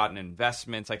could have gotten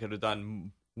investments. I could have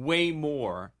done way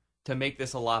more to make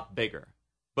this a lot bigger.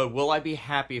 But will I be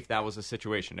happy if that was a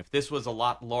situation? If this was a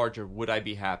lot larger, would I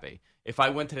be happy? If I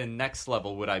went to the next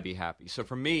level, would I be happy? So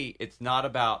for me, it's not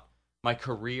about my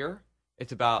career.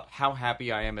 It's about how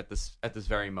happy I am at this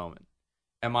very moment.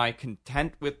 Am I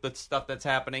content with the stuff that's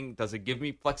happening? Does it give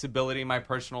me flexibility in my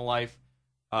personal life?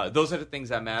 Those are the things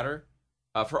that matter.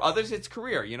 For others, it's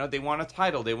career. They want a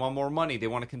title. They want more money. They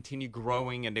want to continue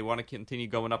growing, and they want to continue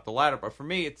going up the ladder. But for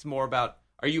me, it's more about,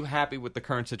 are you happy with the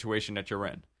current situation that you're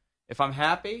in? If I'm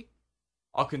happy,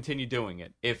 I'll continue doing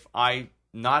it. If I'm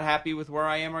not happy with where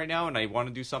I am right now and I want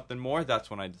to do something more, that's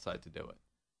when I decide to do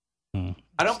it.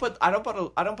 I don't put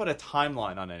a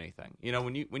timeline on anything.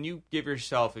 When you give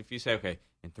yourself, if you say, okay,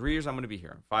 in 3 years I'm going to be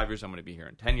here, in 5 years I'm going to be here,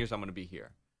 in 10 years I'm going to be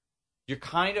here, you're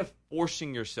kind of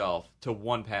forcing yourself to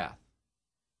one path.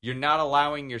 You're not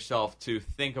allowing yourself to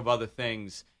think of other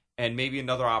things, and maybe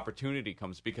another opportunity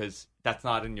comes because that's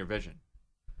not in your vision.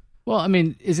 Well, I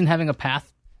mean, isn't having a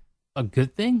path a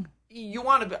good thing? You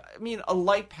want to. A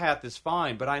light path is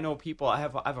fine, but I know people. I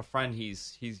have a friend.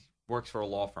 He's works for a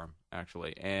law firm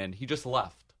actually, and he just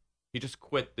left. He just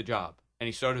quit the job and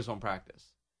he started his own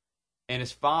practice. And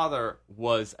his father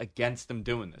was against him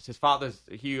doing this. His father's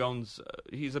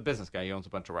he's a business guy. He owns a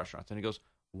bunch of restaurants, and he goes,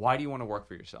 "Why do you want to work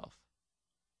for yourself?"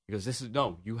 He goes,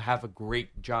 you have a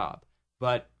great job.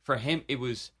 But for him, it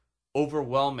was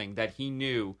overwhelming that he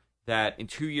knew that in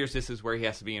 2 years, this is where he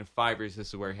has to be. In 5 years, this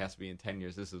is where he has to be. In 10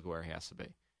 years, this is where he has to be.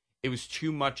 It was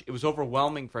too much. It was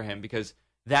overwhelming for him because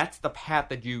that's the path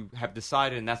that you have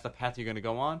decided, and that's the path you're going to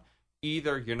go on.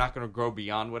 Either you're not going to grow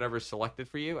beyond whatever is selected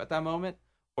for you at that moment,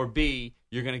 or B,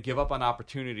 you're going to give up on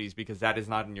opportunities because that is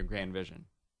not in your grand vision.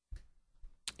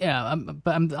 Yeah,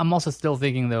 but I'm also still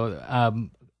thinking, though,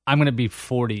 I'm going to be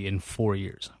 40 in 4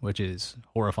 years, which is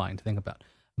horrifying to think about.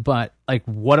 But, like,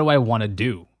 what do I want to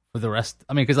do for the rest.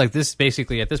 I mean, because like this,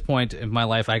 basically at this point in my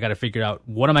life, I got to figure out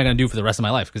what am I going to do for the rest of my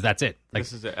life, because that's it. Like,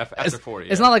 this is it. After 40.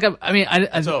 It's not like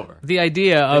it's over. The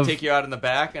idea of they take you out in the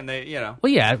back, and they,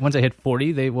 Well, yeah. Once I hit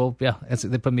 40, they will. Yeah,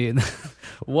 they put me in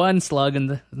one slug in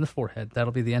the forehead.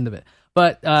 That'll be the end of it.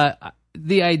 But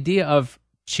the idea of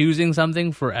choosing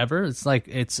something forever, it's like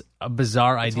it's a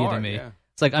bizarre idea hard, to me. yeah.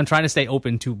 It's like I'm trying to stay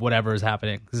open to whatever is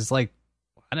happening, because it's like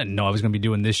I didn't know I was going to be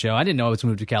doing this show. I didn't know I was going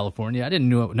to move to California. I didn't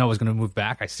know I was going to move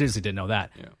back. I seriously didn't know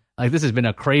that. Yeah. Like, this has been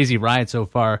a crazy ride so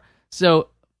far. So,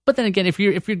 but then again, if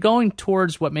you're going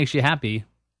towards what makes you happy,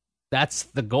 that's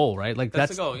the goal, right? Like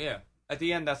that's the goal. Yeah. At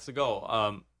the end, that's the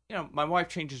goal. My wife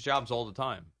changes jobs all the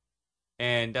time,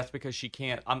 and that's because she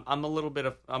can't. I'm a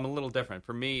little different.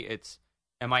 For me, it's,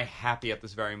 am I happy at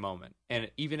this very moment? And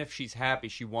even if she's happy,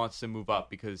 she wants to move up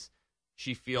because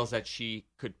she feels that she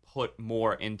could put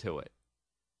more into it.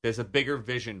 There's a bigger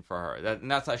vision for her, and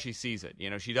that's how she sees it.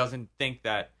 She doesn't think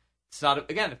that it's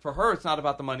not. Again, for her, it's not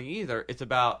about the money either. It's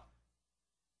about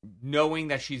knowing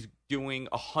that she's doing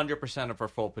 100% of her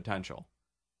full potential.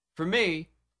 For me,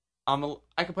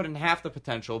 I could put in half the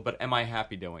potential, but am I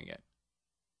happy doing it?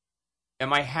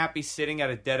 Am I happy sitting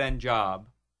at a dead-end job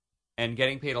and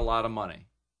getting paid a lot of money?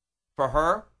 For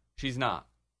her, she's not.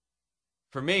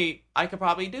 For me, I could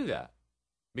probably do that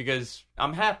because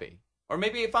I'm happy. Or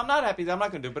maybe if I'm not happy, then I'm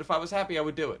not going to do it. But if I was happy, I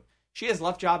would do it. She has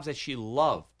left jobs that she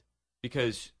loved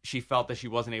because she felt that she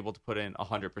wasn't able to put in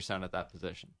 100% at that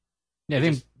position. Yeah, I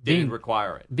think didn't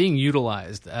require it. Being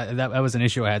utilized, that was an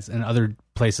issue I had in other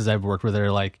places I've worked where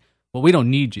they're like, well, we don't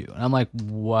need you. And I'm like,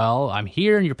 well, I'm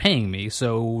here and you're paying me,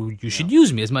 so you should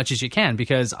use me as much as you can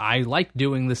because I like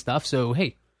doing this stuff. So,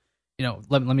 hey,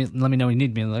 let me know you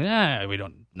need me. And like, we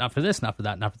don't, not for this, not for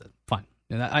that, not for that. Fine.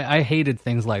 And I hated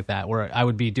things like that where I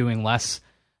would be doing less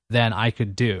than I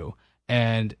could do.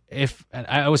 And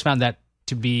I always found that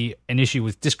to be an issue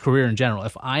with just career in general.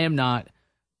 If I am not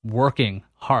working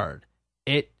hard,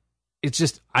 it's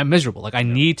just, I'm miserable. Like I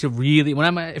need to really,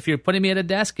 if you're putting me at a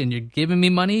desk and you're giving me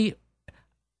money,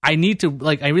 I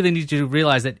really need to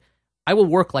realize that I will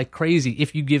work like crazy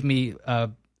if you give me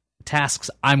tasks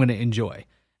I'm going to enjoy.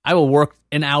 I will work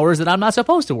in hours that I'm not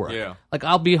supposed to work. Yeah. Like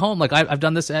I'll be home. Like I've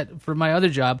done this for my other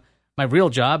job, my real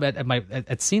job at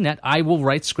CNET. I will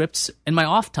write scripts in my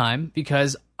off time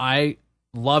because I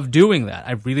love doing that.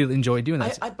 I really enjoy doing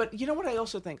that. But you know what I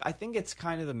also think? I think it's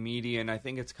kind of the media, and I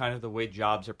think it's kind of the way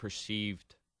jobs are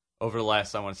perceived over the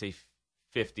last, I want to say,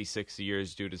 50, 60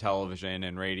 years due to television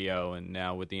and radio and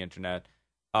now with the internet.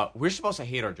 We're supposed to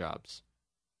hate our jobs.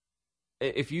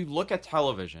 If you look at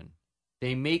television,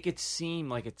 they make it seem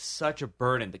like it's such a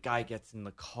burden. The guy gets in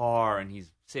the car and he's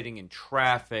sitting in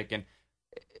traffic and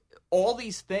all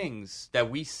these things that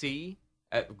we see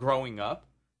growing up.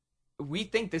 We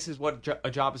think this is what a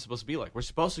job is supposed to be like. We're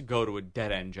supposed to go to a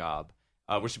dead-end job.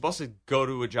 We're supposed to go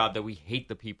to a job that we hate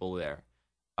the people there.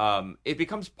 It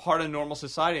becomes part of normal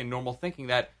society and normal thinking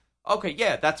that, okay,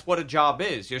 yeah, that's what a job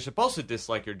is. You're supposed to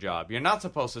dislike your job. You're not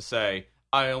supposed to say,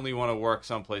 I only want to work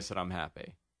someplace that I'm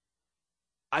happy.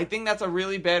 I think that's a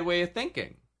really bad way of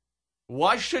thinking.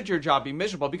 Why should your job be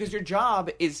miserable? Because your job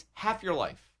is half your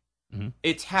life. Mm-hmm.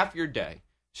 It's half your day.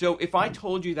 So if I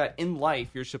told you that in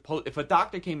life, if a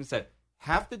doctor came and said,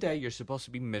 half the day you're supposed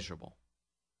to be miserable.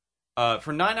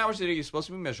 For 9 hours a day, you're supposed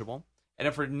to be miserable. And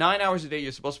then for 9 hours a day,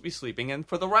 you're supposed to be sleeping. And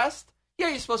for the rest, yeah,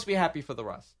 you're supposed to be happy for the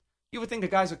rest. You would think the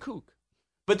guy's a kook.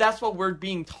 But that's what we're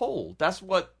being told. That's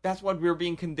what we're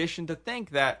being conditioned to think,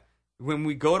 that when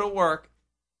we go to work,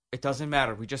 it doesn't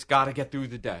matter. We just got to get through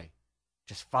the day.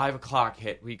 Just 5 o'clock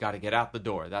hit, we got to get out the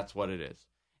door. That's what it is.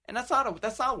 And that's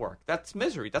not work. That's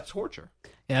misery. That's torture.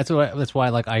 Yeah, that's why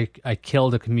like I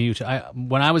killed a commute.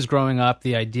 When I was growing up,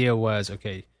 the idea was,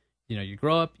 okay, you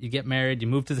grow up, you get married, you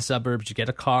move to the suburbs, you get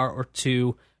a car or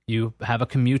two, you have a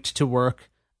commute to work,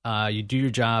 you do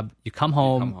your job, you come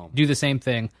home, do the same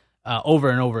thing over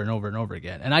and over and over and over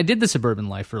again. And I did the suburban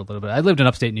life for a little bit. I lived in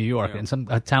upstate New York in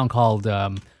a town called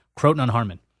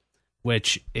Croton-on-Harmon,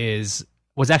 which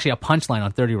was actually a punchline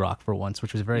on 30 Rock for once,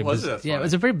 which was very bizarre. Yeah, it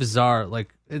was a very bizarre,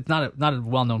 like it's not a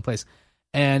well-known place.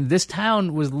 And this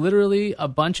town was literally a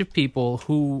bunch of people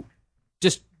who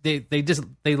just they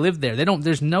live there.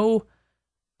 There's no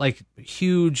like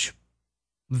huge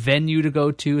venue to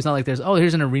go to. It's not like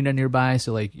here's an arena nearby,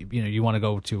 so like you want to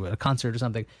go to a concert or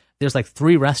something. There's like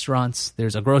 3 restaurants,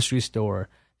 there's a grocery store.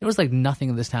 There was like nothing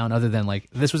in this town other than like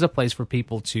this was a place for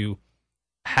people to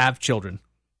have children,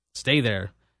 stay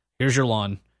there. Here's your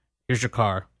lawn. Here's your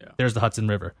car. Yeah. There's the Hudson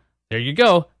River. There you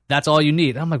go. That's all you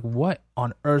need. And I'm like, what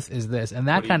on earth is this? And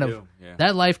that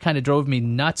that life kind of drove me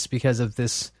nuts because of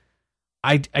this.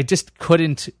 I just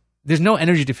couldn't there's no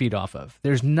energy to feed off of.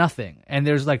 There's nothing, and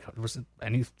there's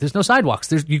no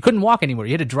sidewalks. You couldn't walk anywhere.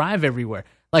 You had to drive everywhere.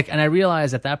 And I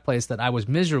realized at that place that I was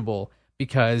miserable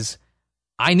because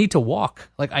I need to walk.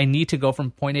 I need to go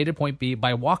from point A to point B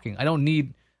by walking. I don't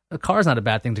need a car's not a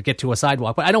bad thing to get to a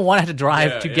sidewalk, but I don't want to have to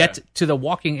drive to get to the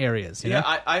walking areas. You know?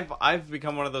 I've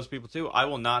become one of those people too. I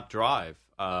will not drive.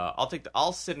 I'll take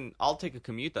a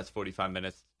commute that's 45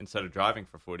 minutes instead of driving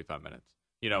for 45 minutes.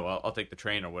 I'll take the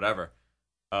train or whatever.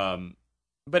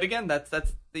 But again,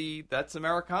 that's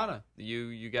Americana.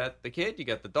 You get the kid, you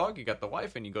get the dog, you get the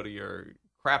wife, and you go to your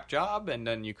crap job, and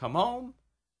then you come home,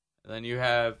 and then you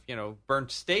have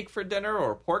burnt steak for dinner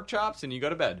or pork chops, and you go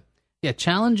to bed. Yeah,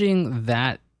 challenging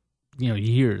that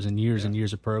years and years and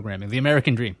years of programming, the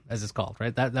American dream, as it's called,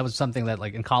 right? That was something that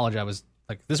in college I was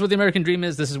like, this is what the American dream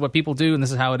is. This is what people do, and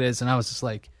this is how it is. And I was just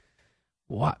like,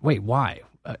 what? Wait, why?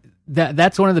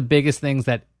 That's one of the biggest things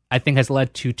that I think has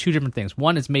led to two different things.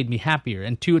 One, it's made me happier,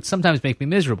 and two, it's sometimes make me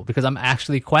miserable because I'm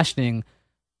actually questioning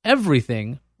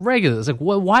everything regularly. It's like,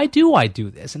 why do I do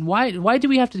this, and why do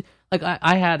we have to?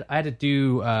 I had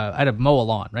to mow a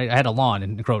lawn, right? I had a lawn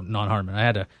in Croton on Harmon. I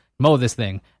had to mow this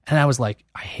thing, and I was like,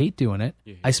 I hate doing it.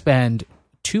 Yeah. I spend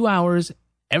 2 hours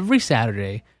every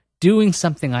Saturday doing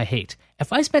something I hate.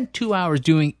 If I spent 2 hours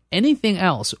doing anything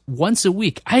else once a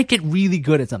week, I get really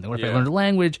good at something. What if I learned a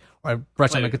language or I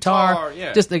brushed on my guitar?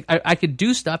 Just I could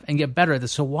do stuff and get better at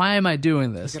this. So why am I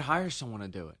doing this? You could hire someone to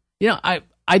do it. I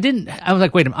was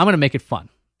like, wait a minute, I'm going to make it fun.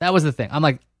 That was the thing. I'm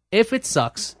like, if it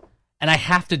sucks and I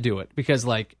have to do it because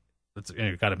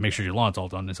you got to make sure your lawn's all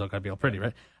done, and so it got to be all pretty,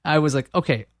 right? I was like,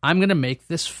 okay, I'm going to make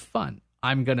this fun.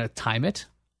 I'm going to time it.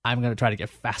 I'm going to try to get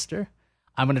faster.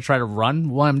 I'm going to try to run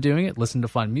while I'm doing it, listen to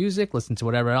fun music, listen to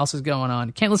whatever else is going on.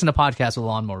 You can't listen to podcasts with a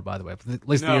lawnmower, by the way. At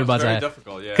least the earbuds. It's very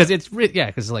difficult, yeah. Because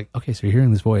because it's like, okay, so you're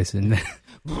hearing this voice, and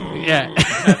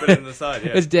happening the side,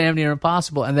 yeah. It's damn near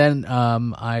impossible. And then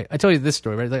I told you this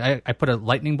story, right? I put a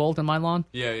lightning bolt in my lawn.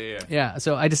 Yeah.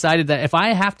 So I decided that if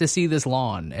I have to see this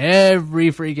lawn every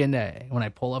freaking day when I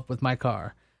pull up with my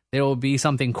car, there will be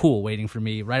something cool waiting for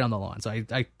me right on the lawn. So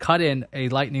I cut in a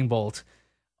lightning bolt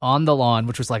on the lawn,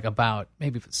 which was about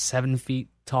maybe 7 feet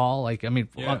tall.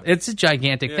 It's a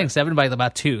gigantic thing, 7 by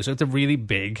about 2. So it's a really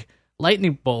big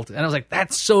lightning bolt. And I was like,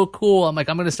 that's so cool. I'm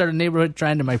going to start a neighborhood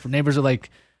trend. And my neighbors are like,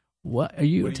 what are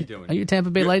you doing? Are you a Tampa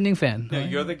Bay Lightning fan? No,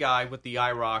 you're the guy with the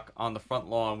IROC on the front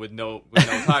lawn with no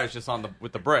tires, just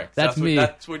with the bricks. That's me.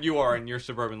 That's what you are in your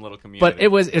suburban little community.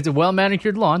 But it's a well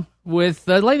manicured lawn with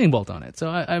a lightning bolt on it. So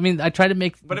I try to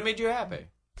make. But it made you happy.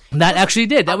 That actually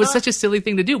did. That was such a silly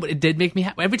thing to do, but it did make me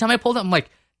happy. Every time I pulled up, I'm like,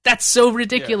 that's so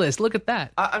ridiculous. Yeah. Look at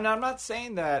that. I'm not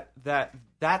saying that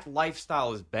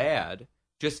lifestyle is bad.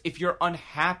 Just if you're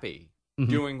unhappy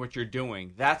doing what you're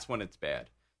doing, that's when it's bad.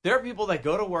 There are people that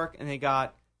go to work and they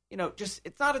got,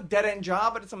 it's not a dead-end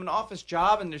job, but it's an office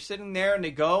job, and they're sitting there and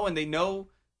they go and they know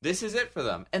this is it for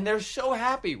them. And they're so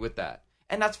happy with that.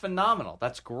 And that's phenomenal.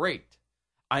 That's great.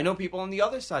 I know people on the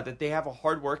other side that they have a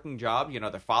hard-working job.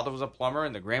 Their father was a plumber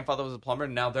and their grandfather was a plumber,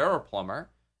 and now they're a plumber.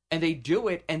 And they do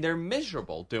it, and they're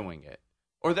miserable doing it.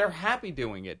 Or they're happy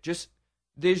doing it. Just,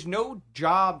 there's no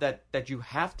job that you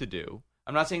have to do.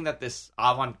 I'm not saying that this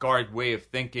avant-garde way of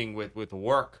thinking with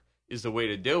work is the way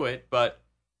to do it, but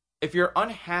if you're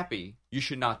unhappy, you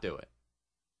should not do it.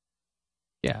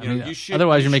 Yeah,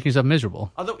 otherwise you're making yourself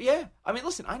miserable.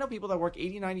 Listen, I know people that work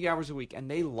 80, 90 hours a week, and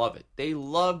they love it. They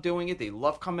love doing it. They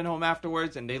love coming home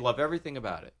afterwards, and they love everything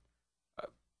about it.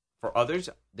 For others,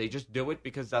 they just do it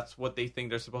because that's what they think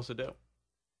they're supposed to do.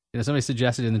 Somebody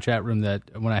suggested in the chat room that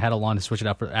when I had a lawn to switch it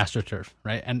out for AstroTurf,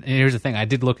 right? And here's the thing, I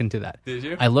did look into that. Did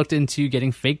you? I looked into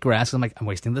getting fake grass. I'm like, I'm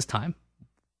wasting this time.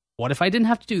 What if I didn't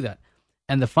have to do that?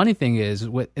 And the funny thing is,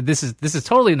 this is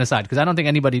totally an aside because I don't think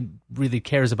anybody really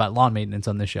cares about lawn maintenance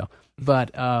on this show.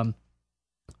 But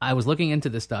I was looking into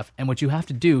this stuff, and what you have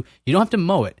to do, you don't have to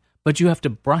mow it, but you have to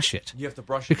brush it. You have to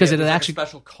brush it because it'll actually a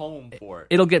special comb for it.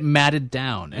 It'll get matted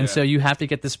down, and so you have to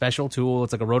get this special tool.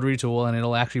 It's like a rotary tool, and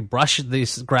it'll actually brush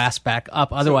this grass back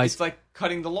up. Otherwise, so it's like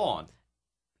cutting the lawn.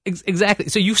 Exactly.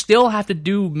 So you still have to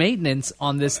do maintenance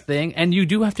on this thing, and you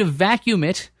do have to vacuum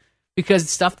it. Because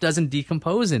stuff doesn't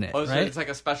decompose in it, so right? It's like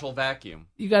a special vacuum.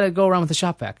 You got to go around with a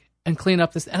shop vac and clean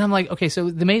up this. And I'm like, okay, so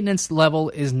the maintenance level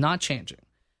is not changing.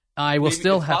 I will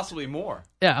still have possibly more.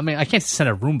 Yeah, I can't send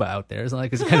a Roomba out there. It's not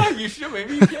like it's you should.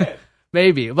 Maybe you can.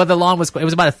 Maybe, but the lawn was about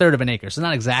 1/3 of an acre, so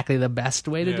not exactly the best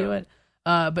way to do it.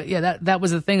 But yeah, that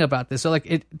was the thing about this. So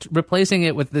replacing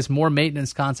it with this more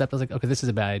maintenance concept, I was like, okay, this is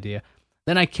a bad idea.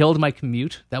 Then I killed my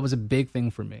commute. That was a big thing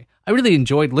for me. I really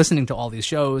enjoyed listening to all these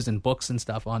shows and books and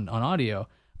stuff on audio.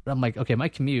 But I'm like, okay, my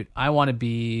commute, I want to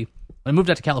be... When I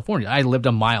moved out to California, I lived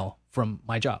a mile from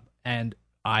my job. and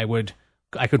I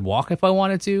could walk if I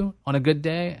wanted to on a good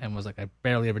day, and was like, I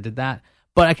barely ever did that.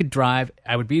 But I could drive.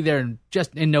 I would be there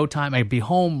just in no time. I'd be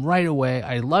home right away.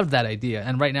 I loved that idea.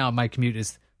 And right now, my commute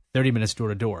is 30 minutes door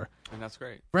to door. And that's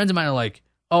great. Friends of mine are like,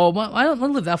 oh, well, I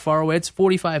don't live that far away. It's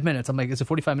 45 minutes. I'm like, is it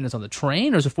 45 minutes on the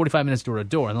train or is it 45 minutes door to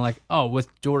door? And they're like, oh, with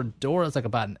door to door, it's like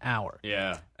about an hour.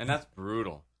 Yeah, and that's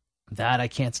brutal. That I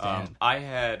can't stand. I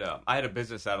had a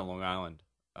business out of Long Island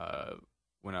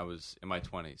when I was in my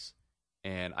 20s,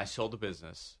 and I sold the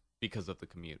business because of the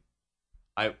commute.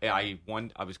 I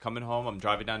was coming home. I'm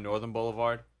driving down Northern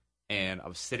Boulevard, and I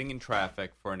was sitting in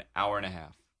traffic for an hour and a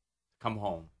half to come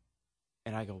home,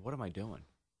 and I go, what am I doing?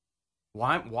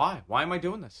 Why am I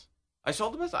doing this? I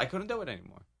sold the business. I couldn't do it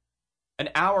anymore. An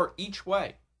hour each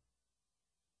way.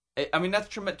 I mean, that's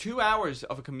 2 hours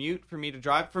of a commute for me to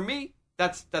drive. For me,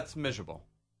 that's miserable.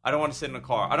 I don't want to sit in a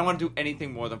car. I don't want to do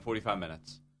anything more than 45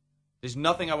 minutes. There's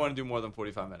nothing I want to do more than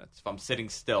 45 minutes if I'm sitting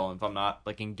still and if I'm not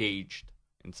like engaged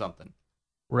in something.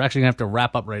 We're actually going to have to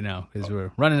wrap up right now because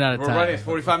we're running out of time. We're running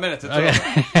 45 minutes. It's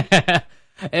okay.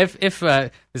 If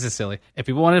this is silly. If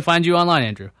people want to find you online,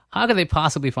 Andrew, how can they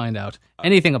possibly find out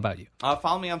anything about you?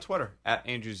 Follow me on Twitter at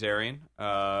Andrew Zarian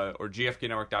or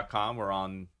gfknetwork.com. We're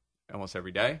on almost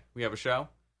every day. We have a show.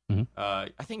 Mm-hmm. I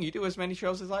think you do as many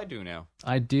shows as I do now.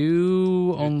 I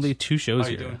do only 2 shows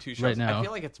you're here doing 2 shows right now. I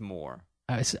feel like it's more.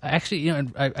 Actually,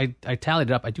 I tallied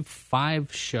it up. I do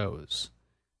 5 shows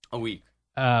a week.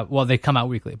 Well, they come out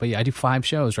weekly, but yeah, I do 5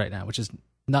 shows right now, which is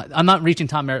not. I'm not reaching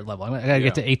Tom Merritt level. I got to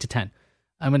get to 8 to 10.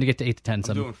 I'm going to get to 8 to 10.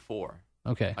 I'm doing 4.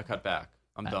 Okay. I cut back.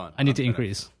 I'm done. I need to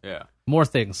increase. Yeah. More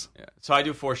things. Yeah. So I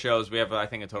do 4 shows. We have, I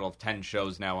think, a total of 10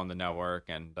 shows now on the network,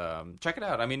 and check it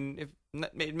out. I mean,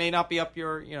 it may not be up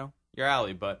your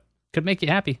alley, but could make you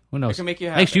happy. Who knows? It can make you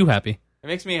happy. Makes you happy. It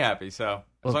makes me happy. So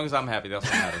as long as I'm happy, that's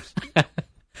what matters.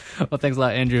 Well, thanks a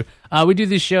lot, Andrew. We do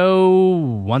this show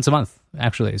once a month,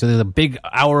 actually. So there's a big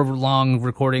hour-long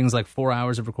recordings, like 4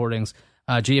 hours of recordings.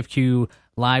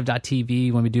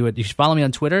 GFQlive.tv when we do it. You should follow me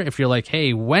on Twitter if you're like,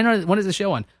 hey, when is the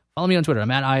show on? Follow me on Twitter.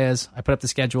 I'm at Ayaz. I put up the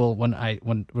schedule when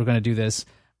we're going to do this.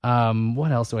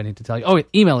 What else do I need to tell you? Oh,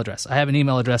 email address. I have an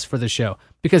email address for the show.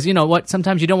 Because you know what?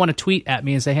 Sometimes you don't want to tweet at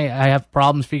me and say, hey, I have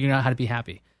problems figuring out how to be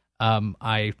happy.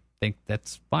 I think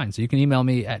that's fine. So you can email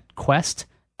me at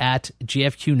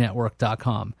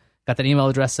quest@gfqnetwork.com. Got that email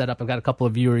address set up. I've got a couple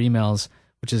of viewer emails,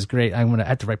 which is great. I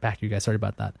have to write back to you guys. Sorry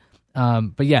about that.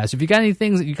 But yeah, so if you got any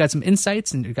things, you got some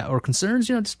insights or concerns,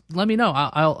 just let me know.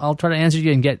 I'll try to answer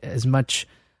you and get as much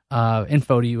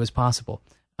info to you as possible.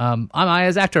 I'm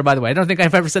Ayaz Akhtar, by the way. I don't think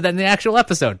I've ever said that in the actual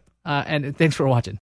episode. And thanks for watching.